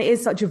 and it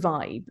is such a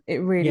vibe. It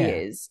really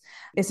is.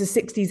 It's a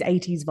 60s,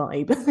 80s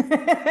vibe.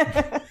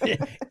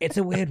 It's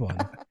a weird one.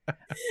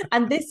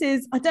 And this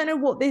is, I don't know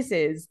what this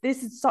is.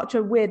 This is such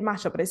a weird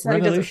mashup, but it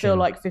certainly doesn't feel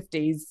like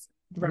 50s.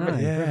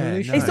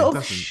 Revolution. They sort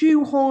of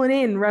shoehorn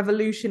in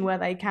Revolution where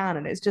they can,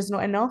 and it's just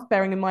not enough,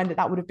 bearing in mind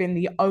that would have been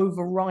the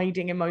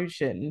overriding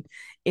emotion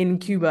in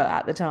Cuba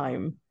at the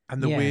time.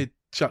 And the weird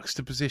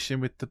juxtaposition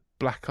with the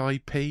Black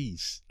Eyed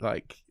Peas,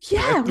 like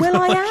Will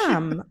I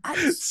Am.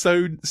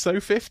 So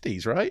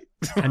 50s, right?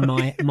 And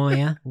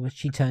Maya, when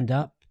she turned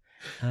up,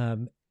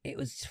 it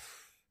was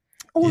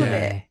All of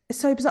it is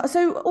so bizarre.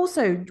 So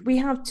also we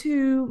have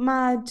two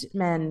Mad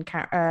Men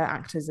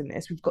actors in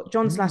this. We've got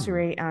John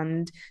Slattery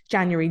and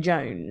January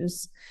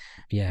Jones.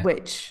 Yeah.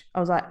 Which I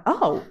was like,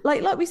 oh,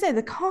 like we said,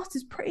 the cast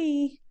is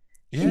pretty.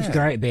 She's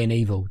great at being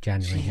evil,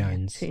 January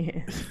Jones. She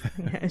is.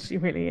 Yeah, she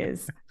really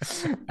is.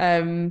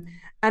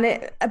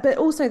 But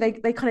also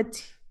they kind of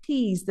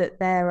tease that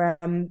they're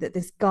that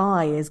this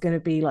guy is going to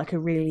be like a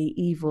really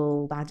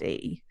evil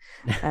baddie,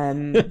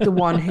 the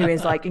one who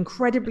is like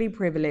incredibly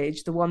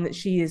privileged, the one that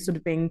she is sort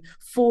of being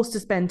forced to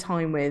spend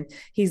time with.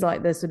 He's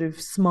like the sort of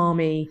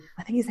smarmy.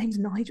 I think his name's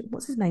Nigel.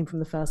 What's his name from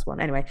the first one?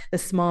 Anyway, the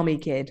smarmy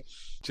kid.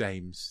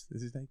 James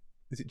is his name.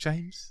 Is it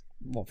James?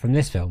 What, from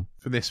this film?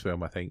 From this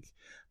film, I think.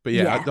 But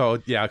I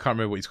can't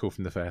remember what he's called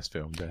from the first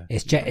film.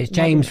 It's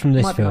James from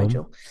this film.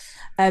 Nigel.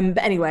 But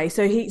anyway,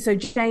 so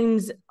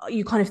James,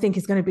 you kind of think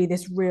is going to be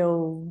this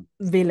real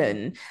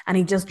villain, and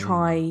he does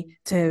try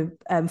to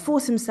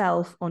force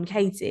himself on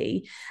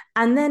Katie,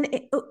 and then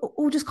it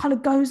all just kind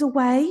of goes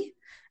away,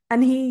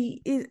 and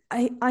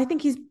I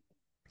think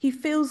he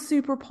feels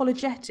super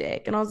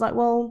apologetic, and I was like,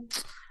 well,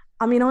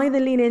 I mean, either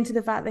lean into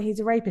the fact that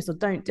he's a rapist or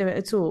don't do it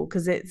at all,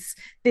 because this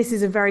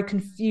is a very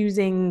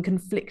confusing,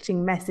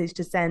 conflicting message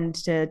to send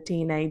to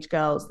teenage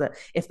girls that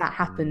if that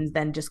happens,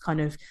 then just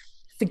kind of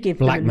forgive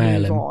them and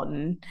move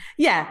on.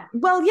 Yeah,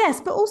 well,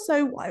 yes, but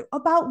also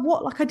about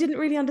what? Like, I didn't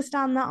really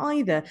understand that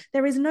either.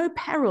 There is no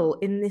peril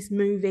in this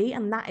movie,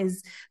 and that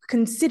is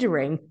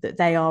considering that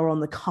they are on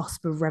the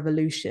cusp of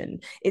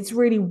revolution. It's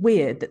really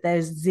weird that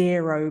there's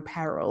zero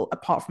peril,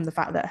 apart from the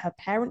fact that her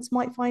parents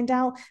might find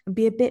out and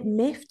be a bit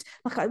miffed.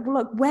 Like,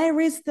 where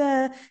is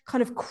the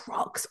kind of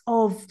crux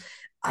of?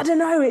 I don't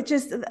know.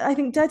 I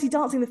think Dirty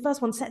Dancing, the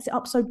first one, sets it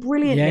up so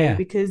brilliantly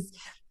because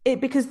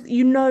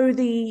you know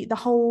the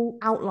whole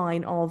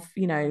outline of,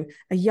 you know,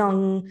 a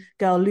young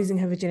girl losing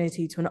her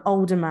virginity to an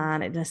older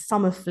man in a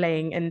summer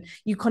fling, and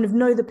you kind of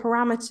know the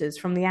parameters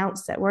from the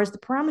outset, whereas the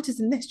parameters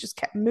in this just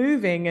kept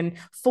moving and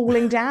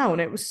falling down.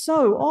 It was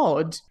so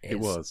odd.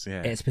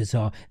 It's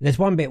bizarre. There's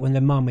one bit when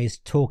the mum is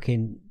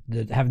talking,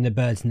 having the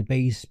birds and the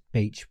bees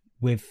speech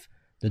with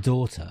the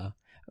daughter,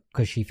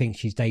 because she thinks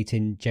she's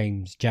dating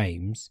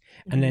James,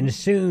 and then as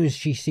soon as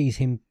she sees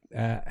him,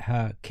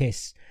 her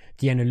kiss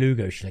Deanna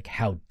Lugo, she's like,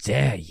 "How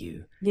dare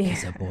you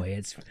kiss a boy?"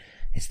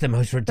 It's the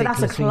most ridiculous.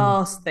 But that's a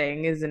class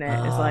thing, isn't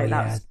it? It's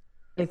like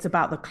it's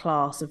about the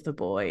class of the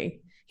boy.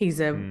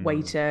 He's a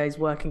waiter. He's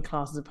working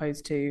class as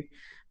opposed to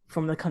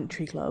from the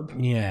country club.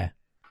 Yeah,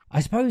 I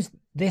suppose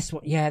this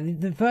one. Yeah,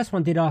 the first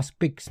one did ask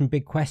some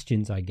big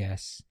questions, I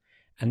guess,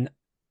 and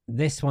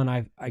this one,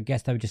 I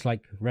guess they were just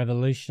like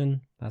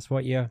revolution. That's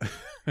what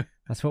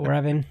we're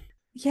having.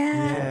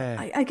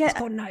 Yeah. I get.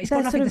 It's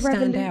got nothing to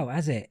stand out,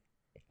 has it?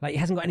 Like, it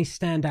hasn't got any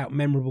standout,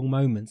 memorable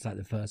moments like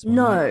the first one.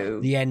 No.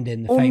 Like the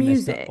ending, the or famous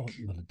music.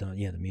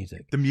 The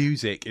music. The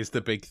music is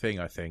the big thing,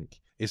 I think.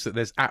 Is that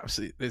there's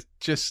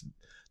just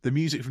the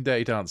music from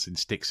Dirty Dancing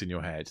sticks in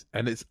your head,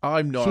 and She's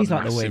Like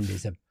the Wind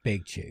is a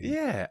big tune.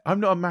 Yeah, I'm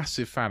not a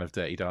massive fan of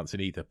Dirty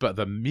Dancing either, but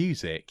the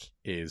music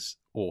is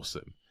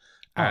awesome,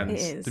 and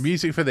the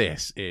music for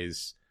this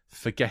is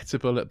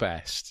forgettable at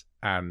best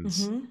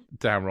and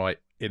downright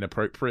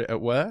inappropriate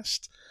at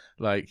worst.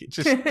 Like, it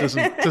just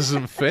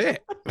doesn't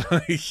fit.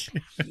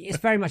 It's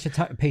very much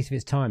a piece of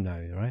its time,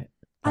 though, right?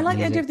 I like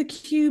the idea of the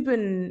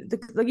Cuban,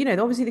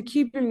 obviously the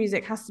Cuban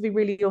music has to be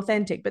really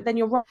authentic, but then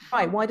you're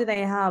right. Why do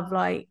they have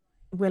like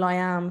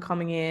will.i.am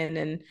coming in?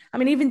 And I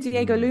mean, even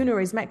Diego Luna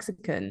is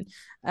Mexican.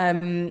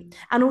 And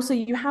also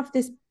you have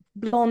this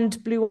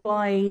blonde,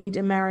 blue-eyed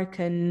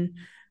American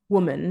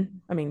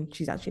woman. I mean,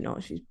 she's actually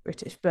not, she's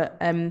British, but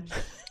in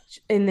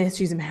this,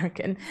 she's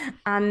American.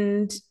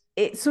 And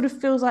it sort of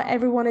feels like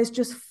everyone is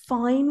just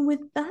fine with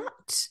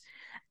that,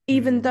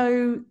 even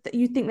though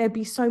you think they'd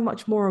be so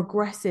much more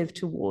aggressive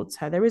towards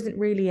her. There isn't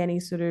really any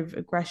sort of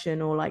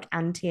aggression or like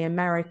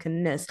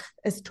anti-Americanness.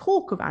 There's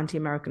talk of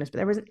anti-Americanness, but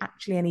there isn't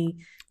actually any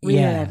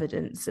real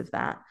evidence of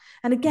that.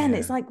 And again,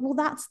 it's like, well,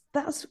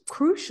 that's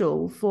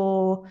crucial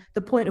for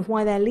the point of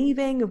why they're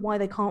leaving, of why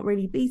they can't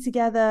really be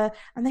together,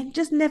 and they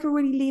just never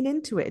really lean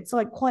into it. It's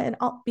like quite an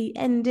upbeat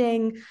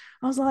ending.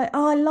 I was like,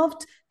 oh, I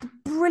loved the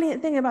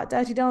brilliant thing about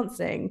Dirty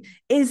Dancing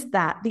is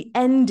that the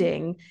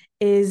ending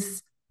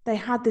is they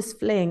had this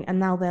fling and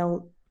now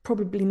they'll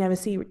probably never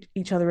see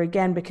each other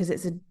again because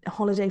it's a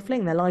holiday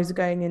fling. Their lives are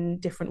going in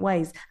different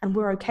ways, and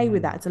we're okay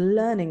with that. It's a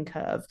learning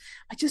curve.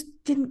 I just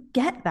didn't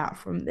get that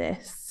from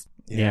this.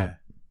 Yeah,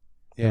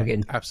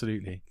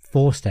 absolutely.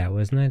 Forced out,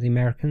 wasn't it? The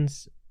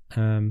Americans,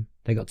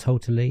 they got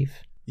told to leave.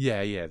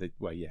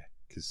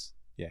 Because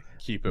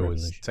Cuba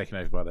was taken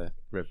over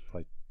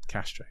by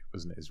Castro,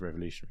 wasn't it? As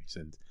revolutionaries,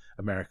 and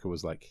America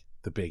was like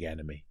the big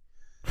enemy.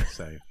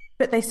 So,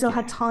 but they still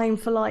had time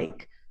for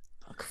like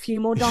a few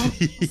more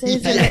dances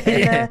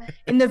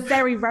in the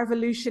very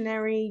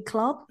revolutionary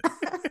club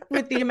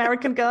with the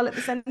American girl at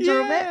the center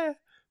of it.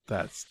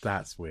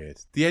 That's weird.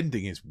 The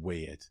ending is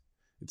weird.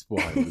 It's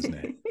wild, isn't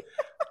it?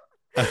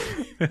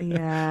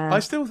 Yeah. I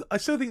still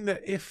think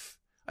that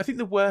I think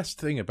the worst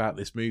thing about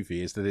this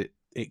movie is that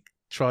it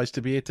tries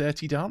to be a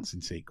Dirty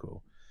Dancing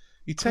sequel.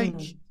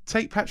 You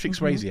take Patrick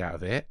Swayze out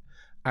of it,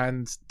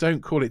 and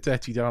don't call it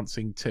Dirty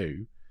Dancing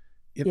 2.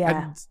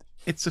 And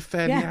it's a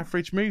fairly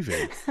average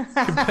movie.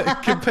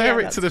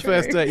 Compare it to the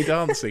first Dirty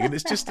Dancing, and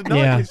it's just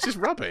it's just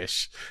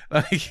rubbish.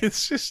 Like,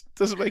 it's just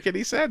doesn't make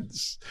any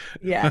sense.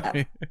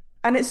 Yeah.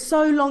 And it's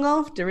so long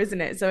after,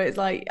 isn't it? So it's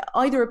like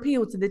either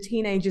appeal to the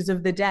teenagers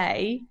of the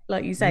day,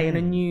 like you say, in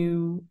a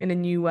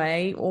new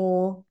way,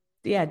 or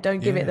don't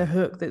give it the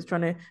hook that's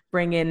trying to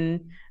bring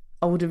in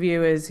older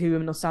viewers who are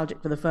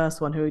nostalgic for the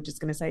first one, who are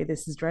just going to say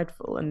this is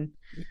dreadful, and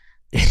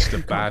it's just a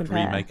bad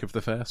remake of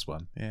the first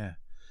one. Yeah.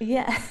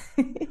 Yeah.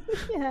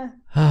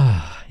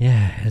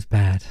 Yeah, it's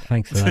bad.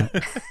 Thanks for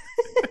that.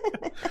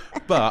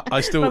 But I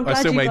still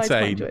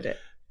maintain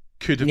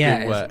could have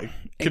been worse.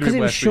 Could have been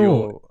worse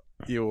for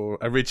your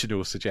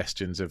original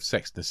suggestions of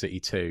Sex and the City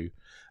 2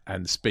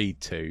 and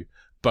Speed 2,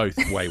 both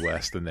way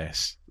worse than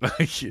this.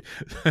 Thank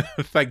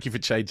you for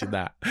changing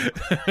that.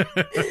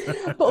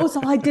 But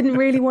also, I didn't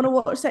really want to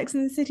watch Sex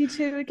and the City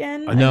 2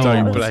 again. I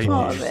don't blame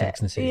you. Sex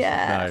and the City.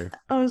 Yeah.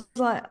 No. I was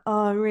like,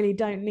 I really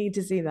don't need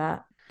to see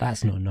that.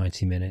 That's not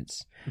 90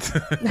 minutes.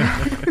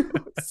 It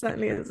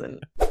certainly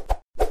isn't.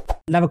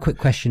 Another quick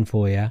question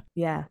for you.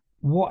 Yeah.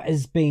 What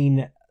has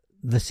been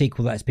the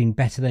sequel that's been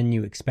better than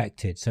you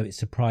expected, so it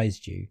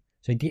surprised you?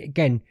 So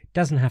again,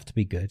 doesn't have to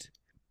be good,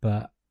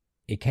 but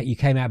you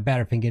came out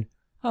better thinking,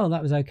 oh,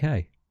 that was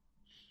okay.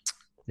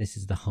 This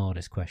is the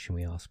hardest question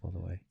we ask, by the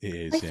way.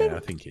 It is, I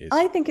think it is.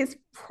 I think it's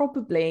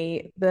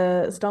probably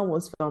the Star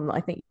Wars film that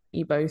I think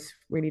you both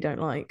really don't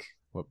like.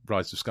 What,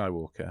 Rise of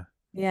Skywalker?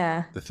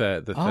 Yeah. The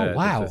third. Oh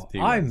wow!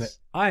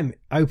 I'm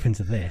open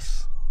to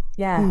this.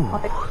 Yeah.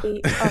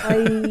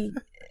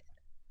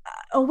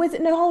 Oh, was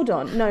it? No, hold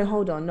on.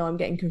 No, I'm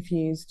getting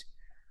confused.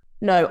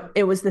 No,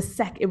 it was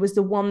it was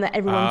the one that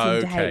everyone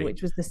seemed to hate,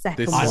 which was the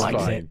second one. I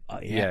liked it.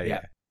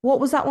 Yeah. What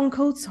was that one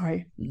called?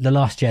 Sorry. The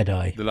Last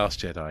Jedi. The Last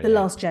Jedi. The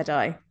Last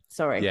Jedi.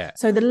 Sorry. Yeah.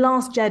 So The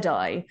Last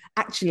Jedi,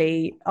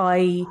 actually,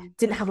 I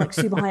didn't have like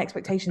super high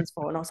expectations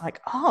for, and I was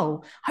like,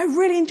 oh, I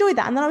really enjoyed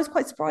that. And then I was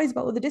quite surprised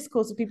about all the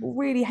discourse of people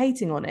really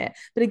hating on it.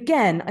 But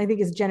again, I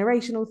think it's a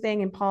generational thing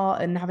in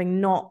part, and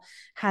having not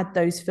had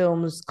those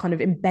films kind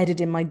of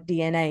embedded in my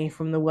DNA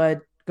from the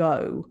word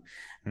go,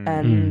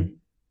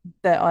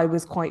 that I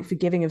was quite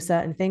forgiving of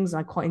certain things, and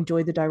I quite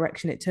enjoyed the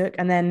direction it took.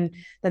 And then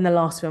the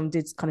last film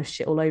did kind of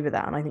shit all over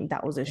that, and I think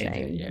that was a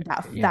shame.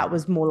 That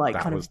was more like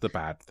that was the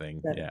bad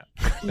thing. Yeah.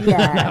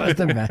 That was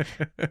the bad.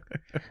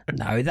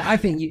 No, I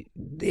think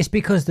it's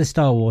because the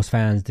Star Wars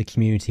fans, the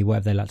community,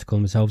 whatever they like to call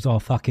themselves, are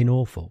fucking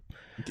awful.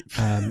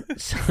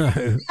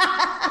 So.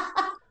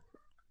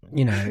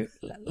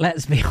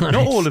 Let's be honest.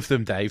 Not all of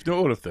them, Dave. Not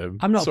all of them.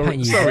 I'm not putting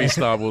you sorry,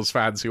 Star Wars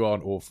fans who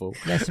aren't awful.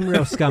 There's some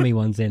real scummy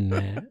ones in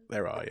there.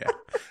 There are, yeah.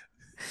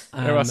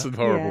 There are some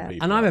horrible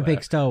people. And I'm a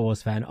big Star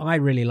Wars fan. I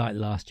really like The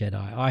Last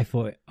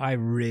Jedi. I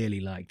really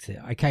liked it.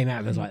 I came out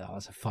and was like, oh,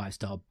 that's a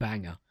 5-star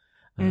banger.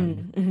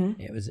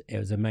 It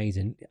was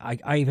amazing.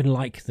 I even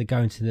like the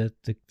going to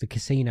the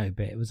casino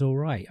bit. It was all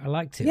right. I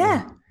liked it.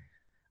 Yeah.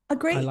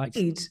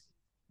 Agreed.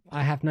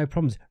 I have no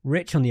problems.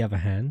 Rich, on the other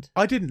hand.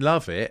 I didn't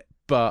love it.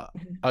 But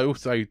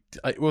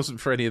it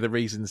wasn't for any of the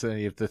reasons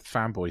any of the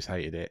fanboys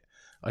hated it.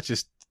 I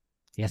just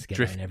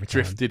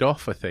drifted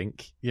off, I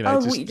think.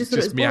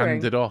 Just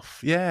meandered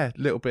off. Yeah,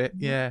 a little bit,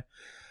 yeah.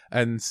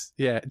 And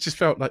it just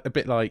felt like a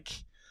bit like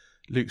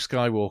Luke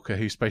Skywalker,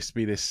 who's supposed to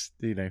be this,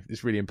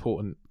 this really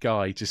important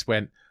guy, just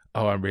went,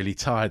 oh, I'm really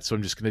tired, so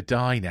I'm just going to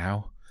die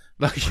now.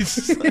 Like, it's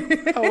just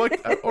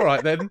like, all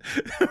right then.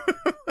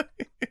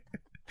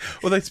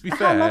 Although, to be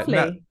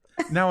fair,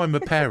 now I'm a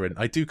parent,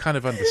 I do kind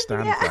of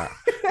understand that.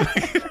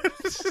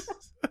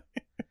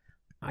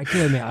 I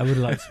do admit I would have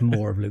liked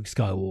more of Luke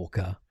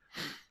Skywalker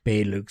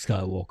being Luke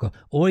Skywalker,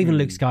 or even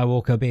Luke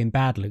Skywalker being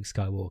bad Luke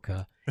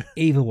Skywalker.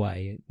 Either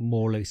way,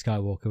 more Luke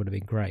Skywalker would have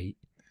been great,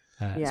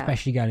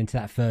 especially going into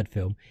that third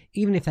film.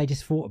 Even if they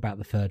just thought about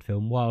the third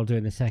film while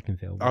doing the second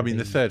film. I mean,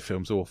 the third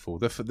film's awful.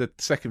 The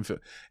second film,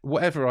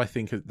 whatever I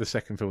think the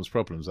second film's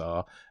problems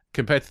are,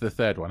 compared to the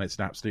third one, it's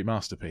an absolute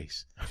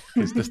masterpiece.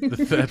 Because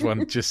the third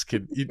one just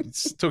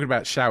talking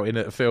about shouting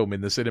at a film in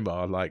the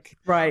cinema, like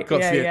got to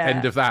the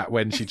end of that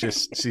when she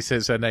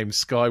says her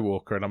name's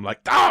Skywalker, and I'm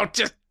like, oh,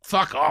 just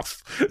fuck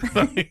off.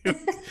 Like,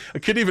 I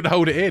couldn't even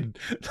hold it in.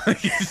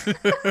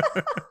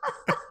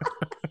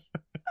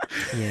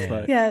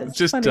 It's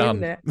just funny, done.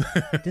 Isn't it?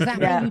 Does that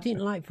mean you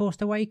didn't like Force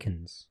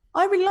Awakens?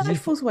 I really liked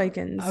Force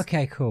Awakens.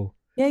 Okay, cool.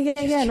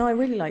 Yeah. No, I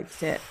really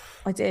liked it.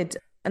 I did.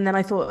 And then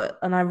I thought,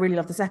 and I really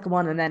loved the second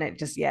one, and then it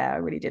just, I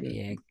really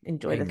didn't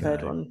enjoy the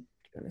third one. To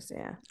be honest,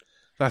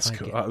 that's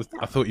cool.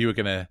 I thought you were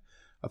gonna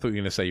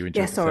say you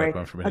enjoyed the third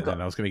one for a minute, then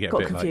I was gonna get a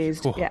bit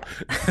confused. Like, yeah.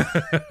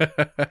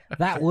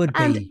 That would be.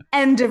 And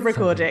end of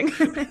recording.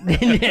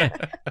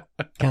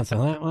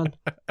 Cancel that one.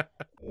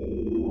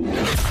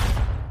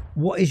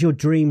 What is your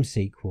dream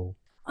sequel?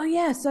 Oh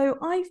yeah, so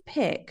I've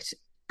picked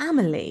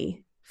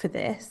Amelie for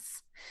this.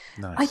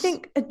 Nice. I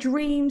think a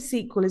dream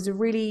sequel is a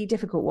really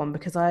difficult one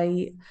because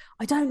I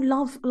don't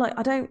love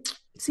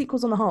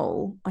sequels on the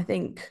whole. I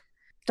think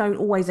don't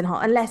always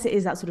enhance, unless it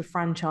is that sort of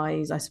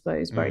franchise, I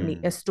suppose, where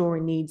a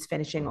story needs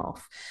finishing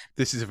off.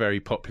 This is a very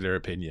popular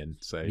opinion,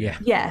 so Yeah.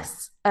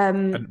 Yes.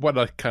 And one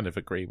I kind of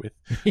agree with.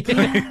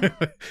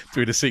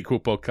 Doing a sequel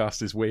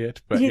podcast is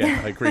weird, but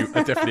I agree.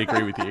 I definitely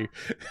agree with you.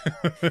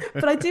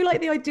 But I do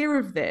like the idea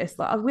of this.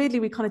 Like, weirdly,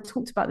 we kind of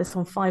talked about this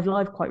on Five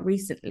Live quite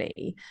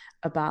recently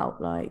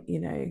about, like, you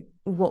know,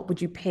 what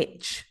would you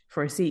pitch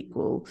for a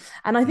sequel?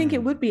 And I think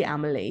it would be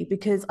Amelie,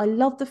 because I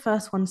love the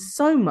first one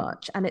so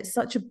much, and it's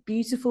such a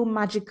beautiful,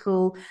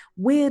 magical,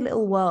 weird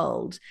little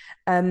world.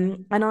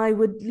 And I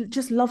would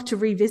just love to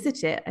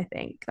revisit it. I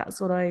think that's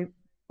what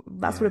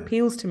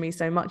appeals to me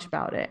so much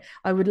about it.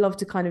 I would love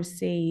to kind of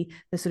see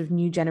the sort of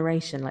new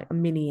generation, like a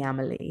mini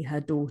Amelie, her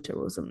daughter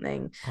or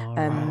something,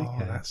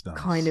 that's nice.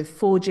 kind of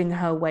forging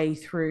her way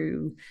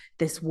through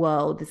this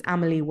world, this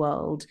Amelie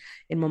world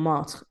in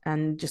Montmartre,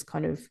 and just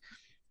kind of,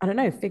 I don't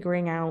know,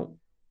 figuring out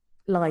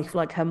life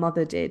like her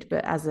mother did,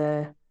 but as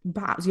a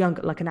perhaps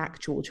younger, like an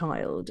actual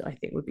child. I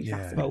think would be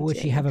fascinating. But would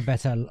she have a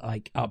better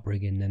like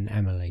upbringing than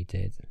Emily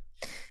did?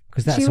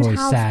 Because that's She would always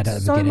have sad at the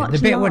so beginning. much The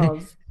bit when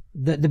love.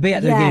 the bit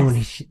at the beginning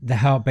when the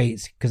heart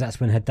beats, because that's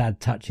when her dad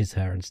touches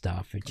her and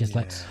stuff. It's just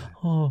like,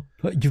 oh,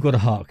 but you've got a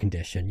heart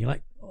condition. You're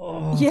like,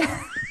 oh,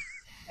 Yeah.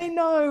 I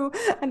know.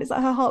 And it's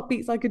like her heart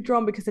beats like a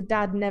drum because her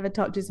dad never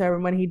touches her.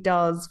 And when he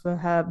does for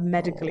her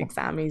medical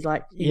exam, he's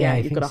like, yeah,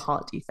 you've got a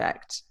heart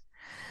defect.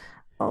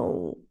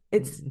 Oh,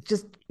 it's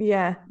just,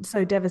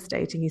 so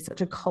devastating. He's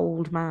such a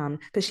cold man,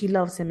 but she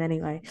loves him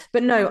anyway.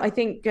 But no, I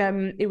think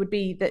it would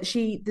be that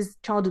this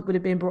child would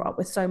have been brought up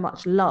with so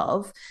much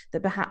love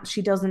that perhaps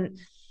she doesn't,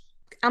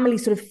 Amelie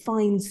sort of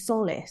finds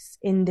solace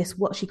in this,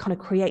 what she kind of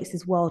creates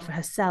this world for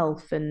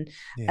herself. And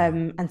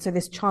so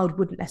this child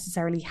wouldn't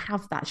necessarily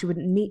have that. She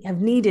wouldn't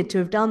have needed to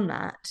have done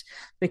that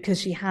because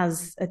she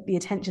has the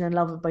attention and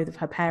love of both of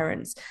her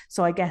parents.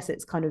 So I guess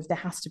it's kind of, there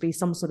has to be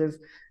some sort of,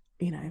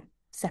 you know,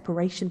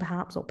 separation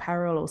perhaps, or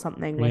peril or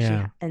something, where she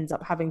ends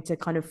up having to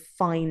kind of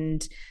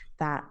find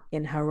that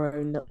in her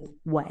own little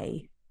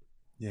way.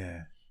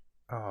 Yeah.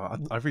 Oh,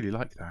 I really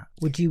like that.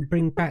 Would you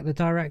bring back the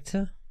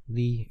director?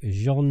 The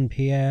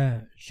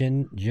Jean-Pierre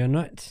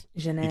Jeunet?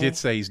 He did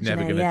say he's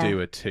never going to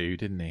do a 2,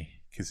 didn't he?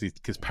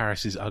 Because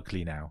Paris is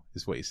ugly now,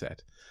 is what he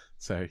said.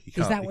 So he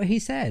can't, is that what he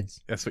said?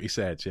 That's what he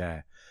said,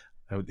 yeah.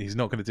 He's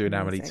not going to do an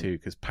Amelie 2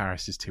 because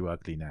Paris is too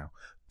ugly now.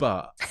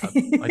 But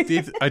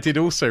I did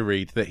also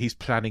read that he's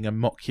planning a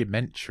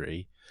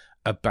mockumentary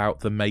about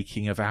the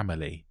making of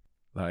Amelie.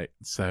 Like,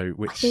 so,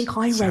 which I think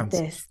I read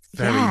this.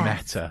 Very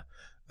meta.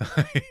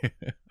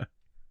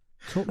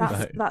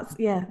 That's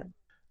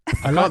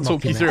I can't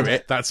talk you through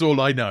it. That's all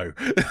I know.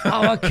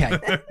 Oh, okay.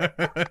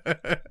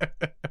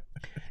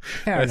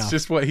 That's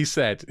just what he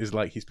said. Is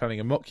like he's planning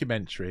a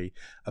mockumentary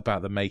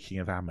about the making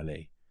of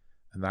Amelie,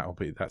 and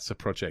that's a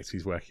project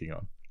he's working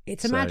on.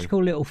 It's a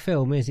magical little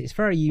film, is it? It's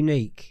very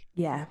unique.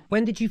 Yeah.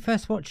 When did you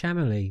first watch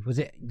Amelie? Was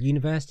it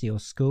university or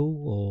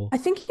school or? I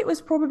think it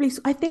was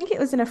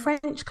in a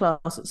French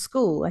class at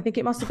school. I think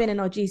it must have been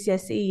in our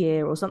GCSE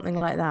year or something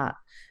like that.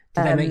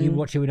 Did they make you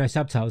watch it with no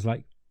subtitles?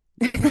 Like,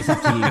 it's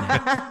up to you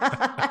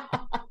now.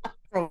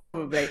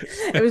 Probably.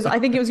 I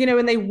think it was, you know,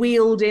 when they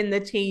wheeled in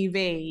the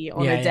TV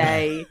on a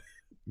day.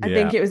 I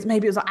think it was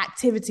like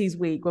activities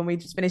week when we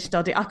just finished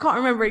studying. I can't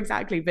remember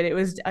exactly, but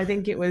I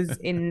think it was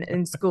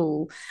in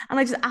school, and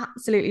I just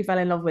absolutely fell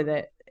in love with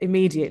it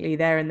immediately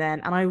there and then.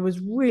 And I was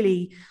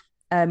really,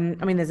 I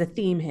mean, there's a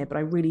theme here, but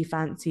I really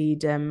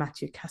fancied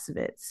Mathieu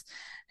Kassovitz,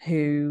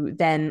 who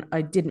then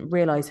I didn't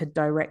realize had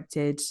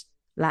directed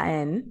La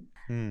Haine,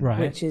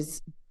 which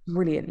is a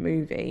brilliant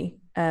movie.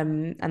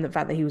 And the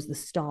fact that he was the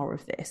star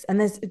of this,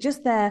 and there's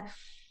just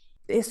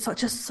it's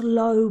such a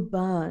slow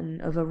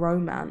burn of a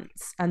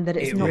romance, and that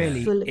it's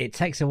it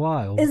takes a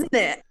while, isn't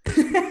it?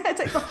 It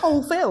takes the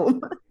whole film.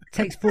 It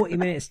takes 40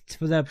 minutes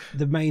for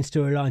the main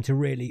storyline to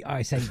really,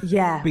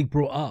 be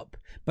brought up.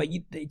 But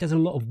it does a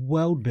lot of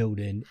world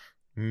building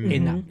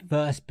in that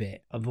first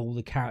bit of all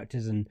the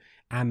characters and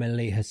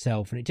Amelie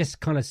herself, and it just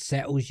kind of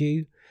settles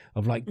you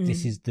of like,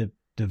 this is the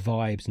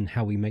vibes and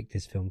how we make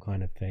this film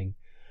kind of thing.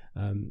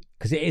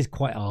 Because it is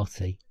quite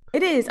arty.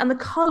 It is, and the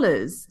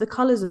colours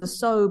are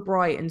so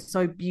bright and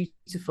so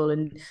beautiful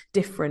and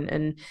different.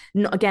 And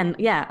again,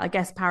 I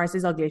guess Paris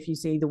is ugly if you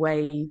see the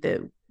way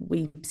that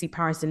we see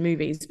Paris in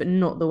movies, but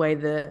not the way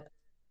that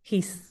he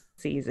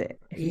sees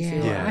it.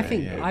 I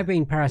think I've been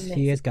in Paris a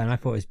few years ago and I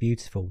thought it was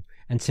beautiful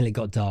until it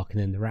got dark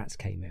and then the rats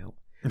came out.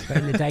 But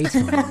in the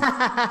daytime,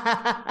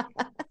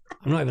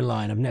 I'm not even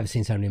lying, I've never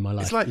seen something in my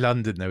life. It's like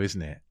London though,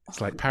 isn't it?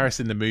 It's like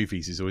Paris in the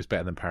movies is always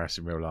better than Paris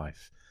in real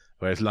life.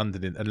 Whereas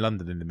London in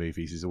the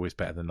movies is always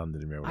better than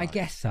London in real life. I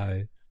guess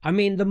so. I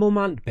mean, the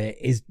Montmartre bit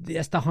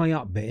that's the high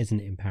up bit, isn't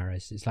it, in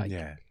Paris? It's like,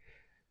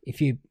 if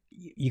you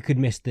could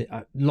miss the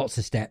lots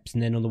of steps,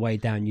 and then on the way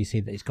down you see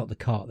that it's got the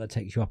cart that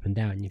takes you up and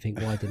down. And you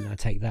think, why didn't I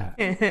take that?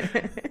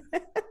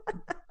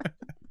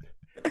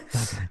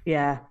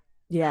 Yeah,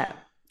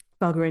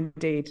 bugger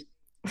indeed.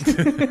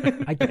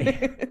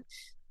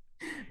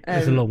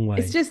 It's a long way.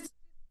 It's just,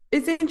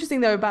 It's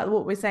interesting though about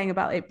what we're saying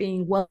about it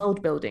being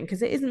world building,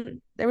 because there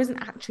isn't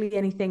actually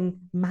anything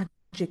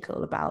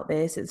magical about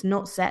this. It's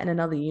not set in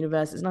another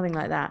universe. It's nothing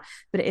like that.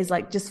 But it is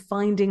like just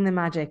finding the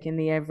magic in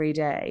the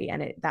everyday,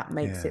 and that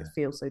makes it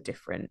feel so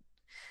different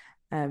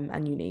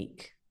and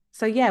unique.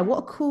 So yeah, what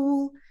a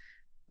cool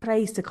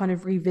place to kind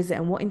of revisit,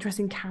 and what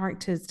interesting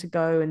characters to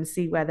go and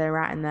see where they're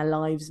at in their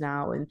lives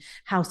now, and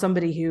how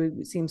somebody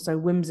who seems so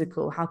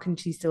whimsical, how can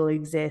she still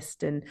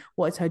exist, and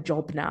what is her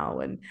job now,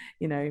 and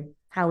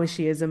how is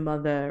she as a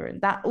mother,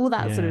 and that all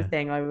that sort of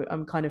thing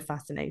I'm kind of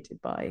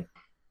fascinated by.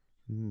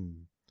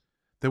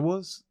 There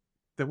was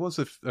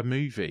a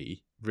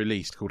movie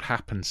released called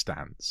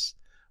Happenstance,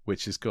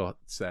 which has got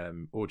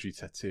Audrey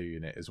Tautou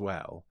in it as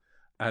well.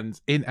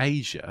 And in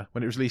Asia,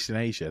 when it was released in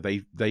Asia,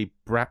 they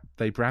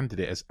branded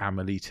it as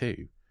Amelie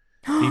 2,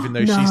 even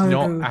though she's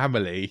not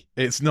Amelie.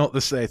 It's not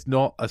it's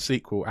not a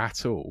sequel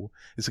at all.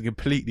 It's a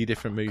completely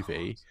different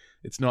movie.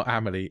 It's not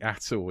Amelie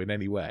at all in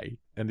any way.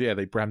 And yeah,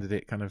 they branded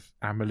it kind of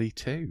Amelie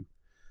 2,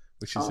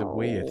 which is a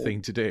weird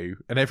thing to do.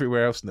 And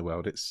everywhere else in the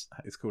world, it's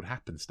called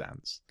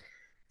Happenstance.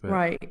 But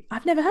right.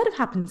 I've never heard of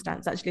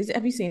Happenstance, actually.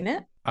 Have you seen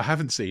it? I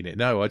haven't seen it.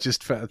 No, I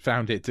just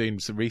found it doing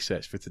some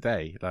research for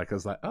today. Like, I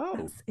was like,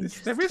 oh,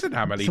 there is an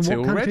Amelie 2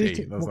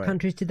 already. What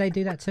countries did they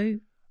do that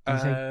to?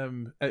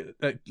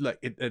 Like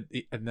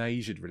an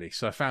Asian release.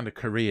 So I found a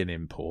Korean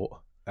import.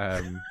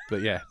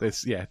 But yeah,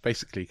 there's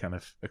basically kind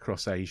of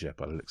across Asia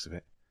by the looks of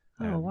it.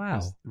 Oh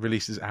wow!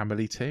 Releases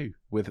Amelie 2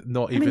 with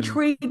I'm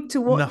intrigued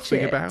to watch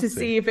it to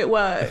see if it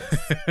works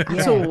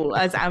at all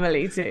as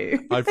Amelie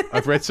 2.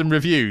 I've read some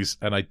reviews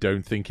and I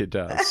don't think it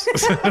does.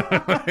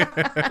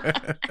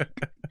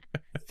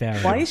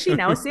 Why is she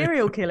now a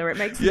serial killer? It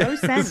makes no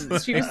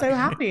sense. She was so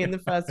happy in the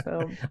first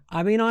film.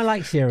 I mean, I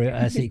like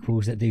serial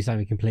sequels that do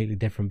something completely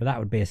different, but that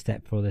would be a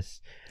step for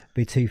this.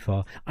 Be too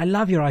far. I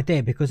love your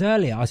idea, because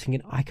earlier I was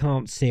thinking I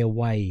can't see a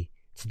way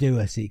to do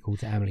a sequel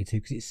to Amelie 2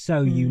 because it's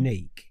so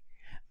unique.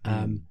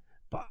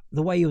 But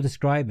the way you're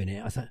describing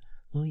it, I thought,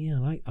 oh yeah,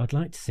 I'd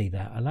like to see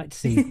that. I'd like to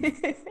see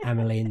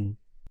Amelie,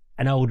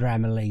 an older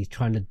Amelie,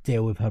 trying to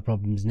deal with her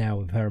problems now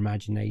with her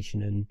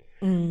imagination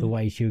and the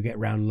way she would get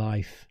around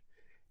life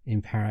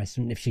in Paris,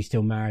 and if she's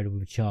still married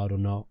with a child or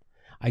not.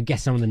 I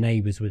guess some of the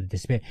neighbours would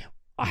disappear.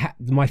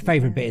 My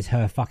favourite bit is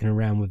her fucking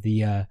around with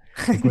the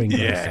green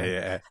grocer.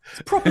 Yeah.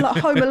 It's proper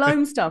like Home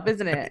Alone stuff,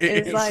 isn't it?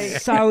 It's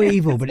like so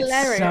evil, but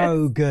it's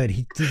so good.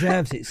 He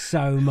deserves it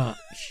so much.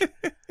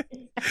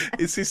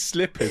 It's his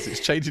slippers. It's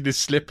changing his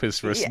slippers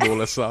for a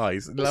smaller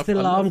size. It's the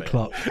alarm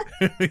clock.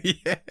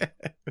 Yeah,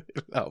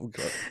 alarm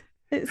clock.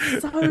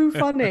 It's so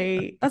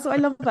funny. That's what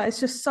I love about it. It's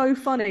just so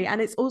funny, and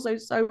it's also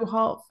so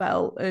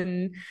heartfelt,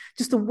 and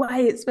just the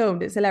way it's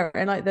filmed, it's hilarious.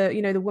 And like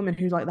the woman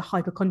who's like the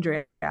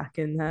hypochondriac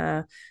in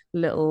her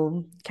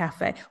little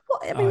cafe.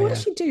 What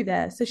does she do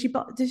there? So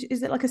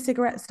is it like a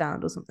cigarette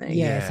stand or something?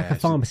 Yeah, it's like a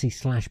pharmacy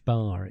 /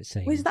 bar. It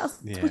seems.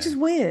 Which is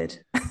weird.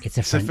 It's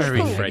a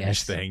very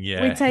French thing.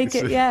 Yeah, we take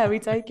it. Yeah, we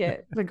take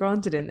it for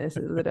granted in this.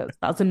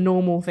 That's a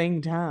normal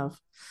thing to have.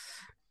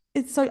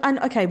 It's so, and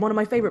okay, one of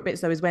my favorite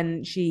bits though is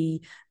when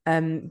she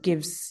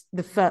gives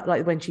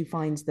when she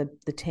finds the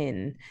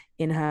tin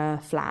in her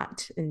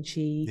flat, and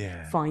she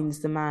finds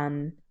the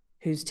man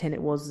whose tin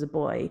it was as a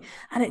boy,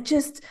 and it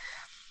just,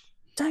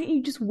 don't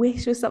you just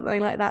wish for something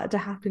like that to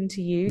happen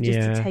to you, just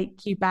to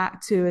take you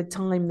back to a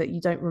time that you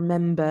don't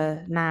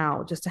remember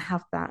now, just to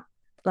have that,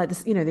 like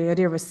this, the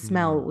idea of a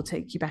smell will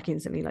take you back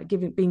instantly, like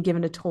being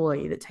given a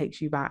toy that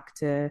takes you back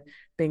to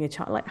being a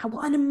child. Like,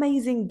 what an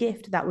amazing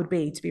gift that would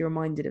be, to be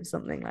reminded of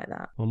something like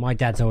that. Well, my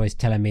dad's always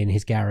telling me in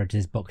his garage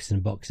there's boxes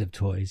and boxes of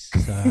toys,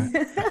 so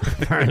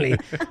apparently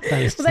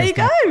well, there you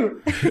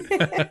go.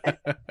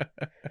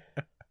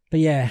 But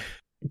yeah,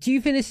 do you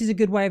think this is a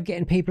good way of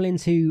getting people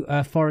into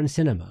foreign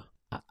cinema,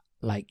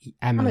 like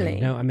Amelie?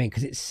 You know what I mean?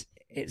 Because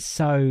it's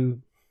so,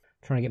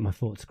 trying to get my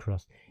thoughts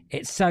across,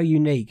 it's so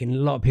unique, and a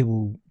lot of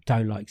people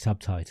don't like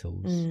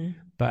subtitles,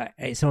 but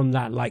it's on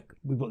that, like,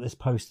 we've got this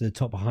poster, the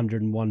top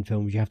 101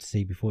 films you have to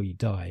see before you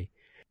die,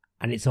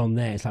 and it's on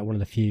there. It's like one of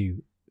the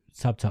few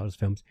subtitles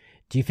films.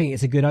 Do you think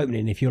it's a good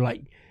opening if you're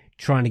like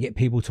trying to get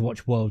people to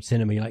watch world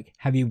cinema? You're like,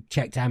 have you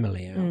checked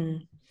Amelie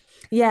out?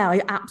 Yeah,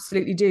 I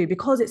absolutely do,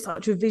 because it's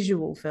such a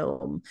visual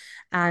film.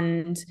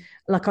 And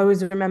like, I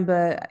always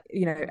remember,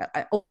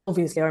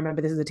 obviously I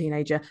remember this as a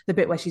teenager, the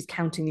bit where she's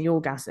counting the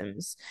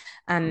orgasms,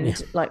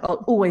 and like,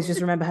 I'll always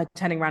just remember her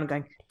turning around and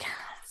going, counts.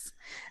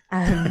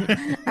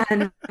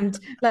 And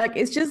like,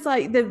 it's just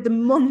like the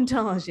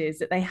montages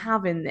that they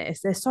have in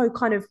this, they're so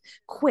kind of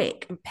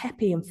quick and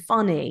peppy and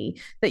funny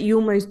that you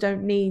almost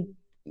don't need,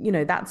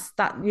 that's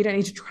that, you don't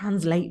need to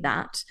translate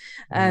that.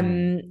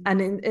 And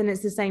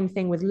it's the same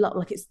thing with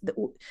like, it's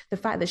the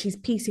fact that she's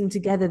piecing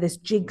together this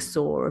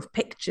jigsaw of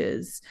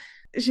pictures,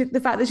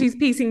 the fact that she's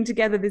piecing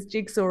together this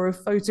jigsaw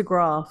of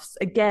photographs,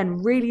 again,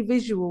 really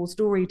visual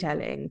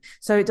storytelling.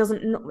 So it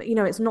doesn't,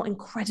 it's not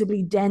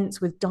incredibly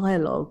dense with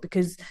dialogue,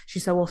 because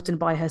she's so often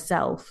by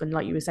herself, and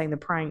like you were saying, the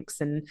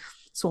pranks and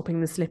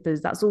swapping the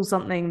slippers, that's all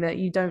something that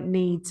you don't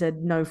need to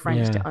know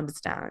French to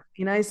understand,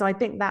 so I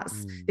think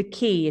that's the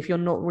key if you're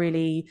not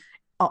really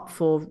up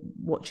for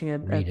watching a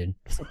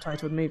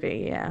subtitled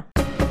movie. Yeah.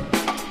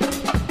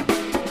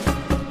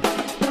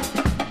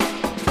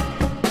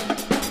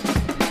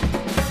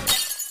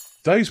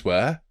 Those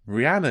were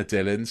Rhianna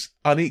Dhillon's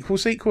Unequal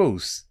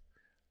Sequels.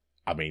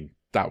 I mean,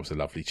 that was a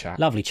lovely chat.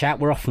 Lovely chat.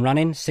 We're off and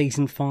running.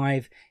 Season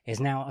 5 is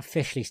now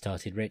officially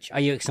started, Rich. Are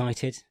you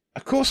excited?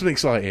 Of course I'm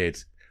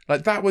excited.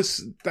 Like, that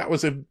was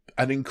an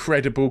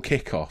incredible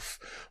kickoff.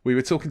 We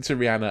were talking to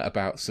Rhianna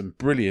about some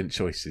brilliant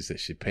choices that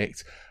she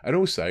picked. And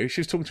also,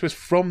 she was talking to us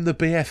from the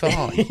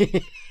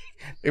BFI.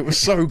 It was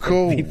so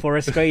cool. Before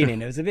a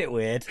screening. It was a bit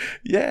weird.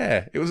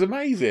 Yeah, it was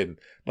amazing.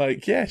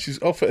 Like, yeah, she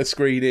was off at a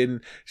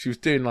screening. She was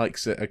doing like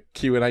a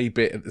Q&A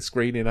bit at the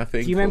screening, I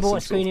think. Do you remember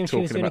what screening she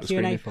was doing a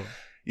Q&A for?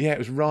 Yeah, it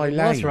was Rye Lane.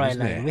 It was Rye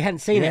Lane. We hadn't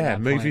seen it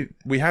at that point.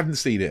 We hadn't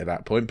seen it at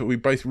that point, but we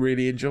both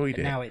really enjoyed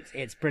it. Now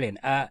it's brilliant.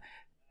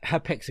 Her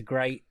picks are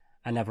great.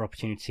 Another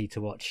opportunity to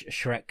watch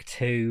Shrek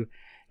 2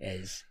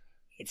 it's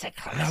a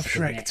classic. I love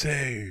Shrek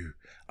 2.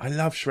 I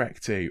love Shrek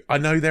 2. I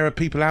know there are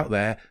people out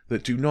there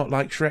that do not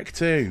like Shrek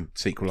 2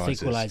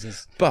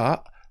 sequelizers.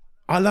 But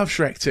I love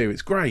Shrek 2.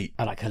 It's great.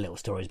 I like her little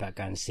stories about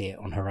going to see it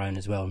on her own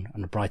as well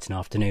on a Brighton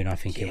afternoon, I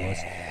think it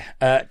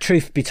was.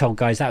 Truth be told,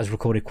 guys, that was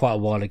recorded quite a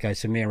while ago,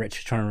 so me and Rich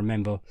are trying to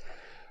remember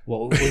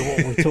what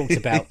we talked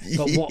about.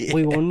 But what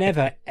we will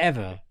never,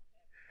 ever,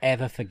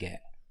 ever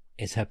forget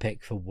is her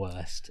pick for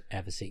worst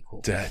ever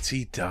sequel.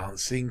 Dirty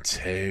Dancing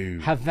 2.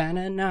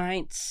 Havana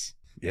Nights.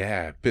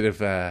 Yeah, bit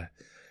of a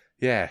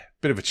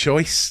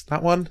choice,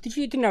 that one.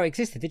 You didn't know it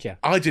existed, did you?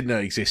 I didn't know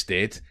it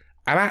existed.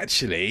 And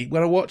actually,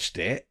 when I watched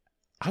it,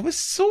 I was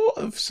sort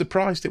of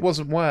surprised it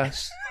wasn't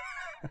worse.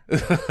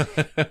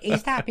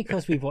 Is that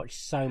because we've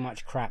watched so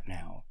much crap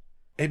now?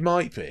 It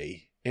might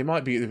be. It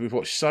might be that we've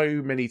watched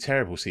so many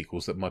terrible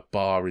sequels that my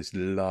bar is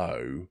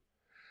low.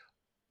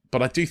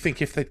 But I do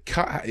think if they'd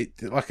cut out,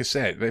 like I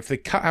said, if they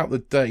cut out the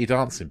Dirty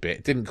Dancing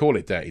bit, didn't call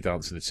it Dirty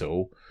Dancing at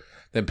all,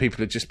 then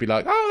people would just be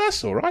like, oh,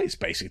 that's all right. It's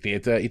basically a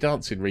Dirty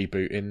Dancing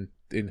reboot in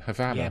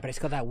Havana. Yeah, but it's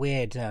got that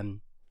weird Johnny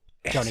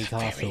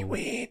Castle. Very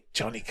weird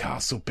Johnny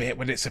Castle bit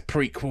when it's a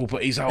prequel,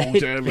 but he's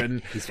older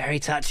and he's very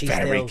touchy,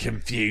 very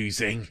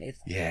confusing. It's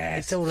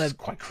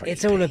quite crazy.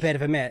 It's all a bit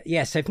of a mess.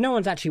 Yeah, so if no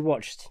one's actually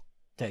watched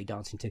Dirty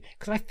Dancing 2,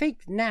 because I think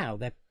now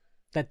they're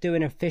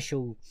doing an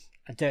official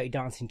Dirty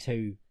Dancing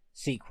 2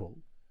 sequel.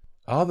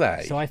 Are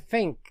they? So I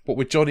think... What,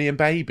 with Johnny and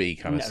Baby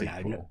kind of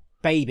sequel? No.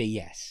 Baby,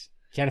 yes.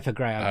 Jennifer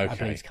Grey, I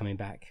believe, is coming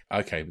back.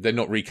 Okay, they're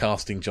not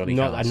recasting Johnny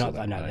Castle.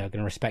 No, they're going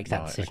to respect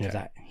that decision of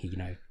that,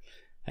 that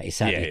he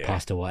sadly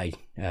passed away,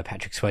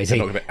 Patrick Swayze. They're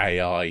not going to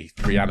AI,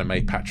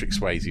 reanimate Patrick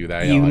Swayze with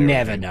AI. You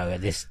never know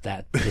at this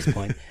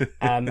point.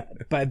 But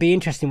it'd be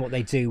interesting what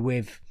they do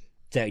with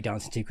Dirty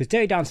Dancing 2, because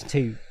Dirty Dancing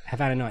 2,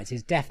 Havana Nights,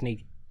 is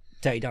definitely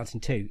Dirty Dancing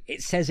 2.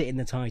 It says it in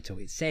the title.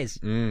 It says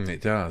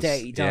it does.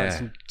 Dirty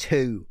Dancing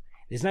 2.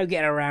 There's no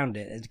getting around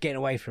it. There's getting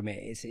away from it.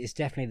 It's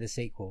definitely the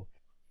sequel.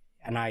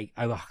 And I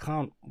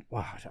can't.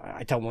 Well,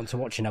 I don't want to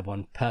watch another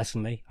one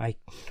personally. I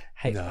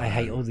hate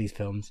all these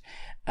films.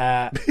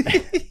 But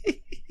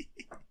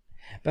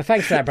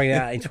thanks for that, bringing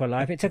that into our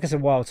life. It took us a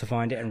while to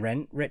find it and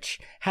rent.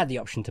 Rich had the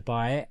option to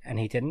buy it, and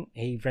he didn't.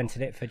 He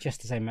rented it for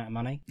just the same amount of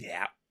money.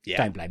 Yeah.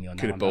 Don't blame me on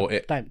that. Could have bought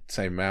it.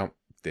 Same amount.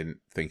 Didn't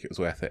think it was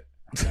worth it.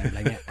 Don't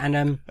blame you.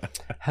 And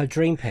her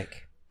dream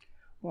pick.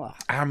 What?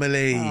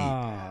 Amelie.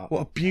 Oh.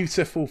 What a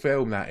beautiful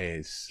film that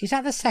is. Is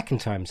that the second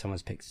time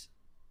someone's picked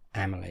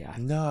Amelie?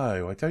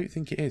 No, I don't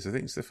think it is. I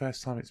think it's the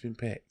first time it's been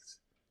picked.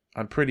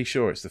 I'm pretty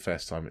sure it's the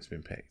first time it's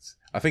been picked.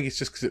 I think it's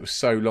just because it was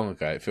so long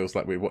ago, it feels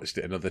like we watched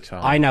it another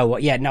time. I know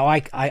what. Yeah, no,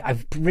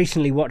 I've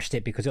recently watched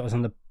it because it was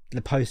on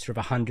the poster of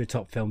 100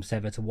 top films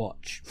ever to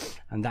watch,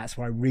 and that's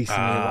why I recently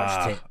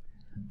watched it.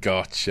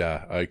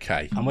 Gotcha.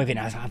 Okay. I'm with it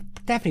now.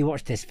 I've definitely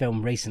watched this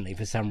film recently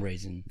for some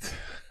reason.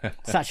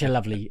 Such a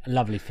lovely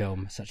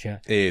film. It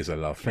is a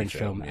lovely French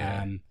film.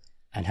 Yeah.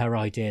 And her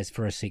ideas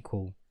for a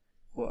sequel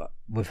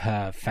with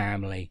her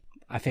family,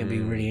 I think would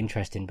be really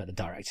interesting. But the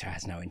director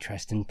has no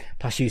interest. And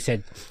plus, you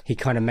said he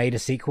kind of made a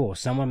sequel, or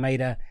someone made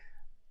an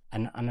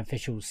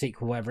unofficial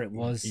sequel, whatever it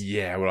was.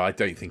 Yeah. Well, I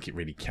don't think it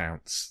really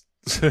counts.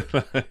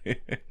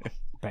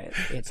 But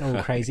it's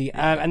all crazy.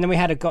 And then we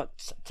got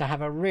to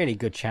have a really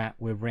good chat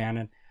with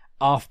Rhiannon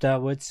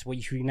afterwards,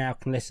 which you now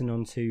can listen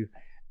on to.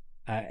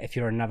 If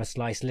you're another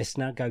Slice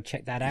listener, go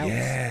check that out.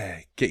 Yeah,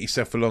 get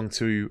yourself along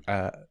to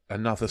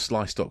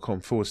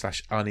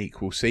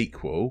anotherslice.com/unequal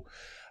sequel.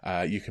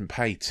 You can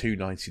pay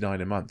 $2.99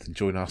 a month and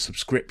join our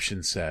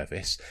subscription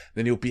service.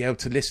 Then you'll be able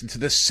to listen to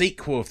the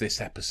sequel of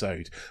this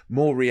episode.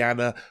 More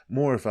Rhianna,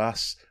 more of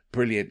us.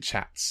 Brilliant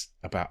chats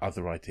about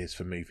other ideas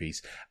for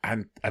movies,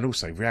 and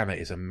also Rhianna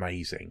is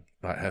amazing.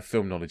 Like, her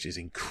film knowledge is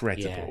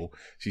incredible. Yeah.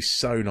 She's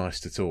so nice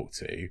to talk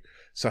to.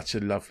 Such a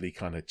lovely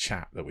kind of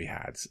chat that we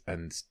had,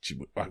 and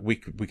we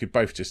could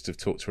both just have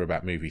talked to her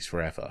about movies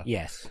forever.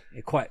 Yes,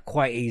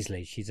 quite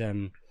easily. She's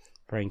very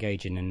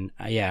engaging, and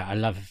I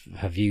love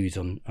her views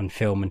on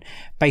film. And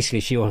basically,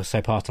 she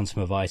also passed on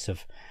some advice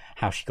of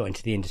how she got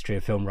into the industry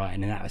of film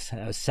writing, and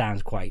that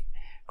sounds quite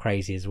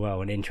crazy as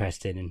well and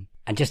interesting. And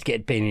And just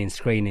being in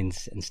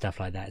screenings and stuff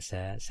like that,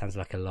 sounds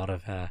like a lot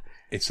of.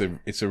 It's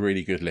a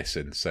really good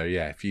listen. So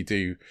yeah, if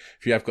you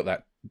have got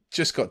that,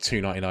 just got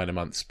 $2.99 a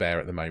month spare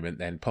at the moment,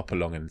 then pop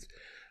along and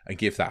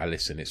give that a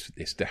listen.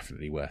 It's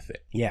definitely worth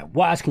it. Yeah.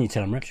 What else can you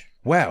tell them, Rich?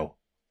 Well,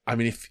 I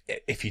mean,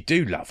 if you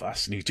do love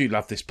us and you do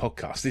love this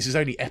podcast, this is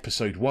only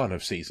episode 1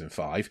 of season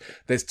 5.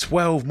 There's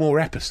 12 more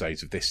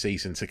episodes of this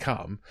season to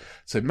come.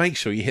 So make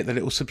sure you hit the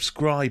little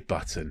subscribe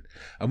button.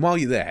 And while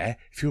you're there,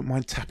 if you wouldn't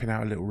mind tapping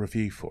out a little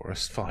review for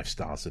us, 5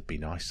 stars would be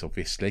nice,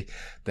 obviously.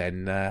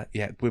 Then,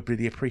 we'd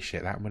really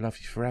appreciate that and we'll love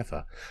you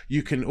forever.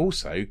 You can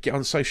also get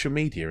on social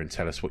media and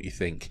tell us what you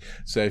think.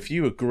 So if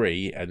you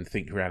agree and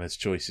think Rhianna's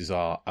choices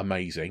are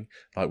amazing,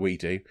 like we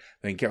do,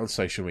 then get on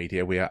social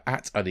media. We are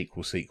at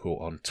Unequal Sequel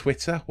on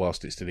Twitter,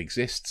 whilst it still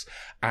exists,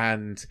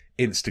 and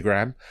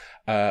Instagram,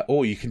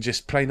 or you can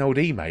just plain old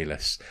email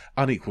us,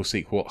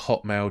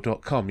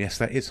 unequalsequel@hotmail.com. Yes,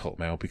 that is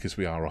Hotmail because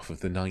we are off of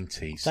the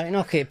 90s. Don't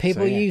knock it.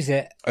 People use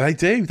it. They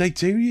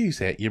do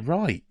use it. You're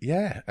right.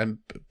 Yeah. And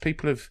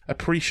people have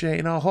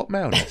appreciating our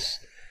Hotmailness.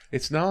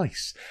 It's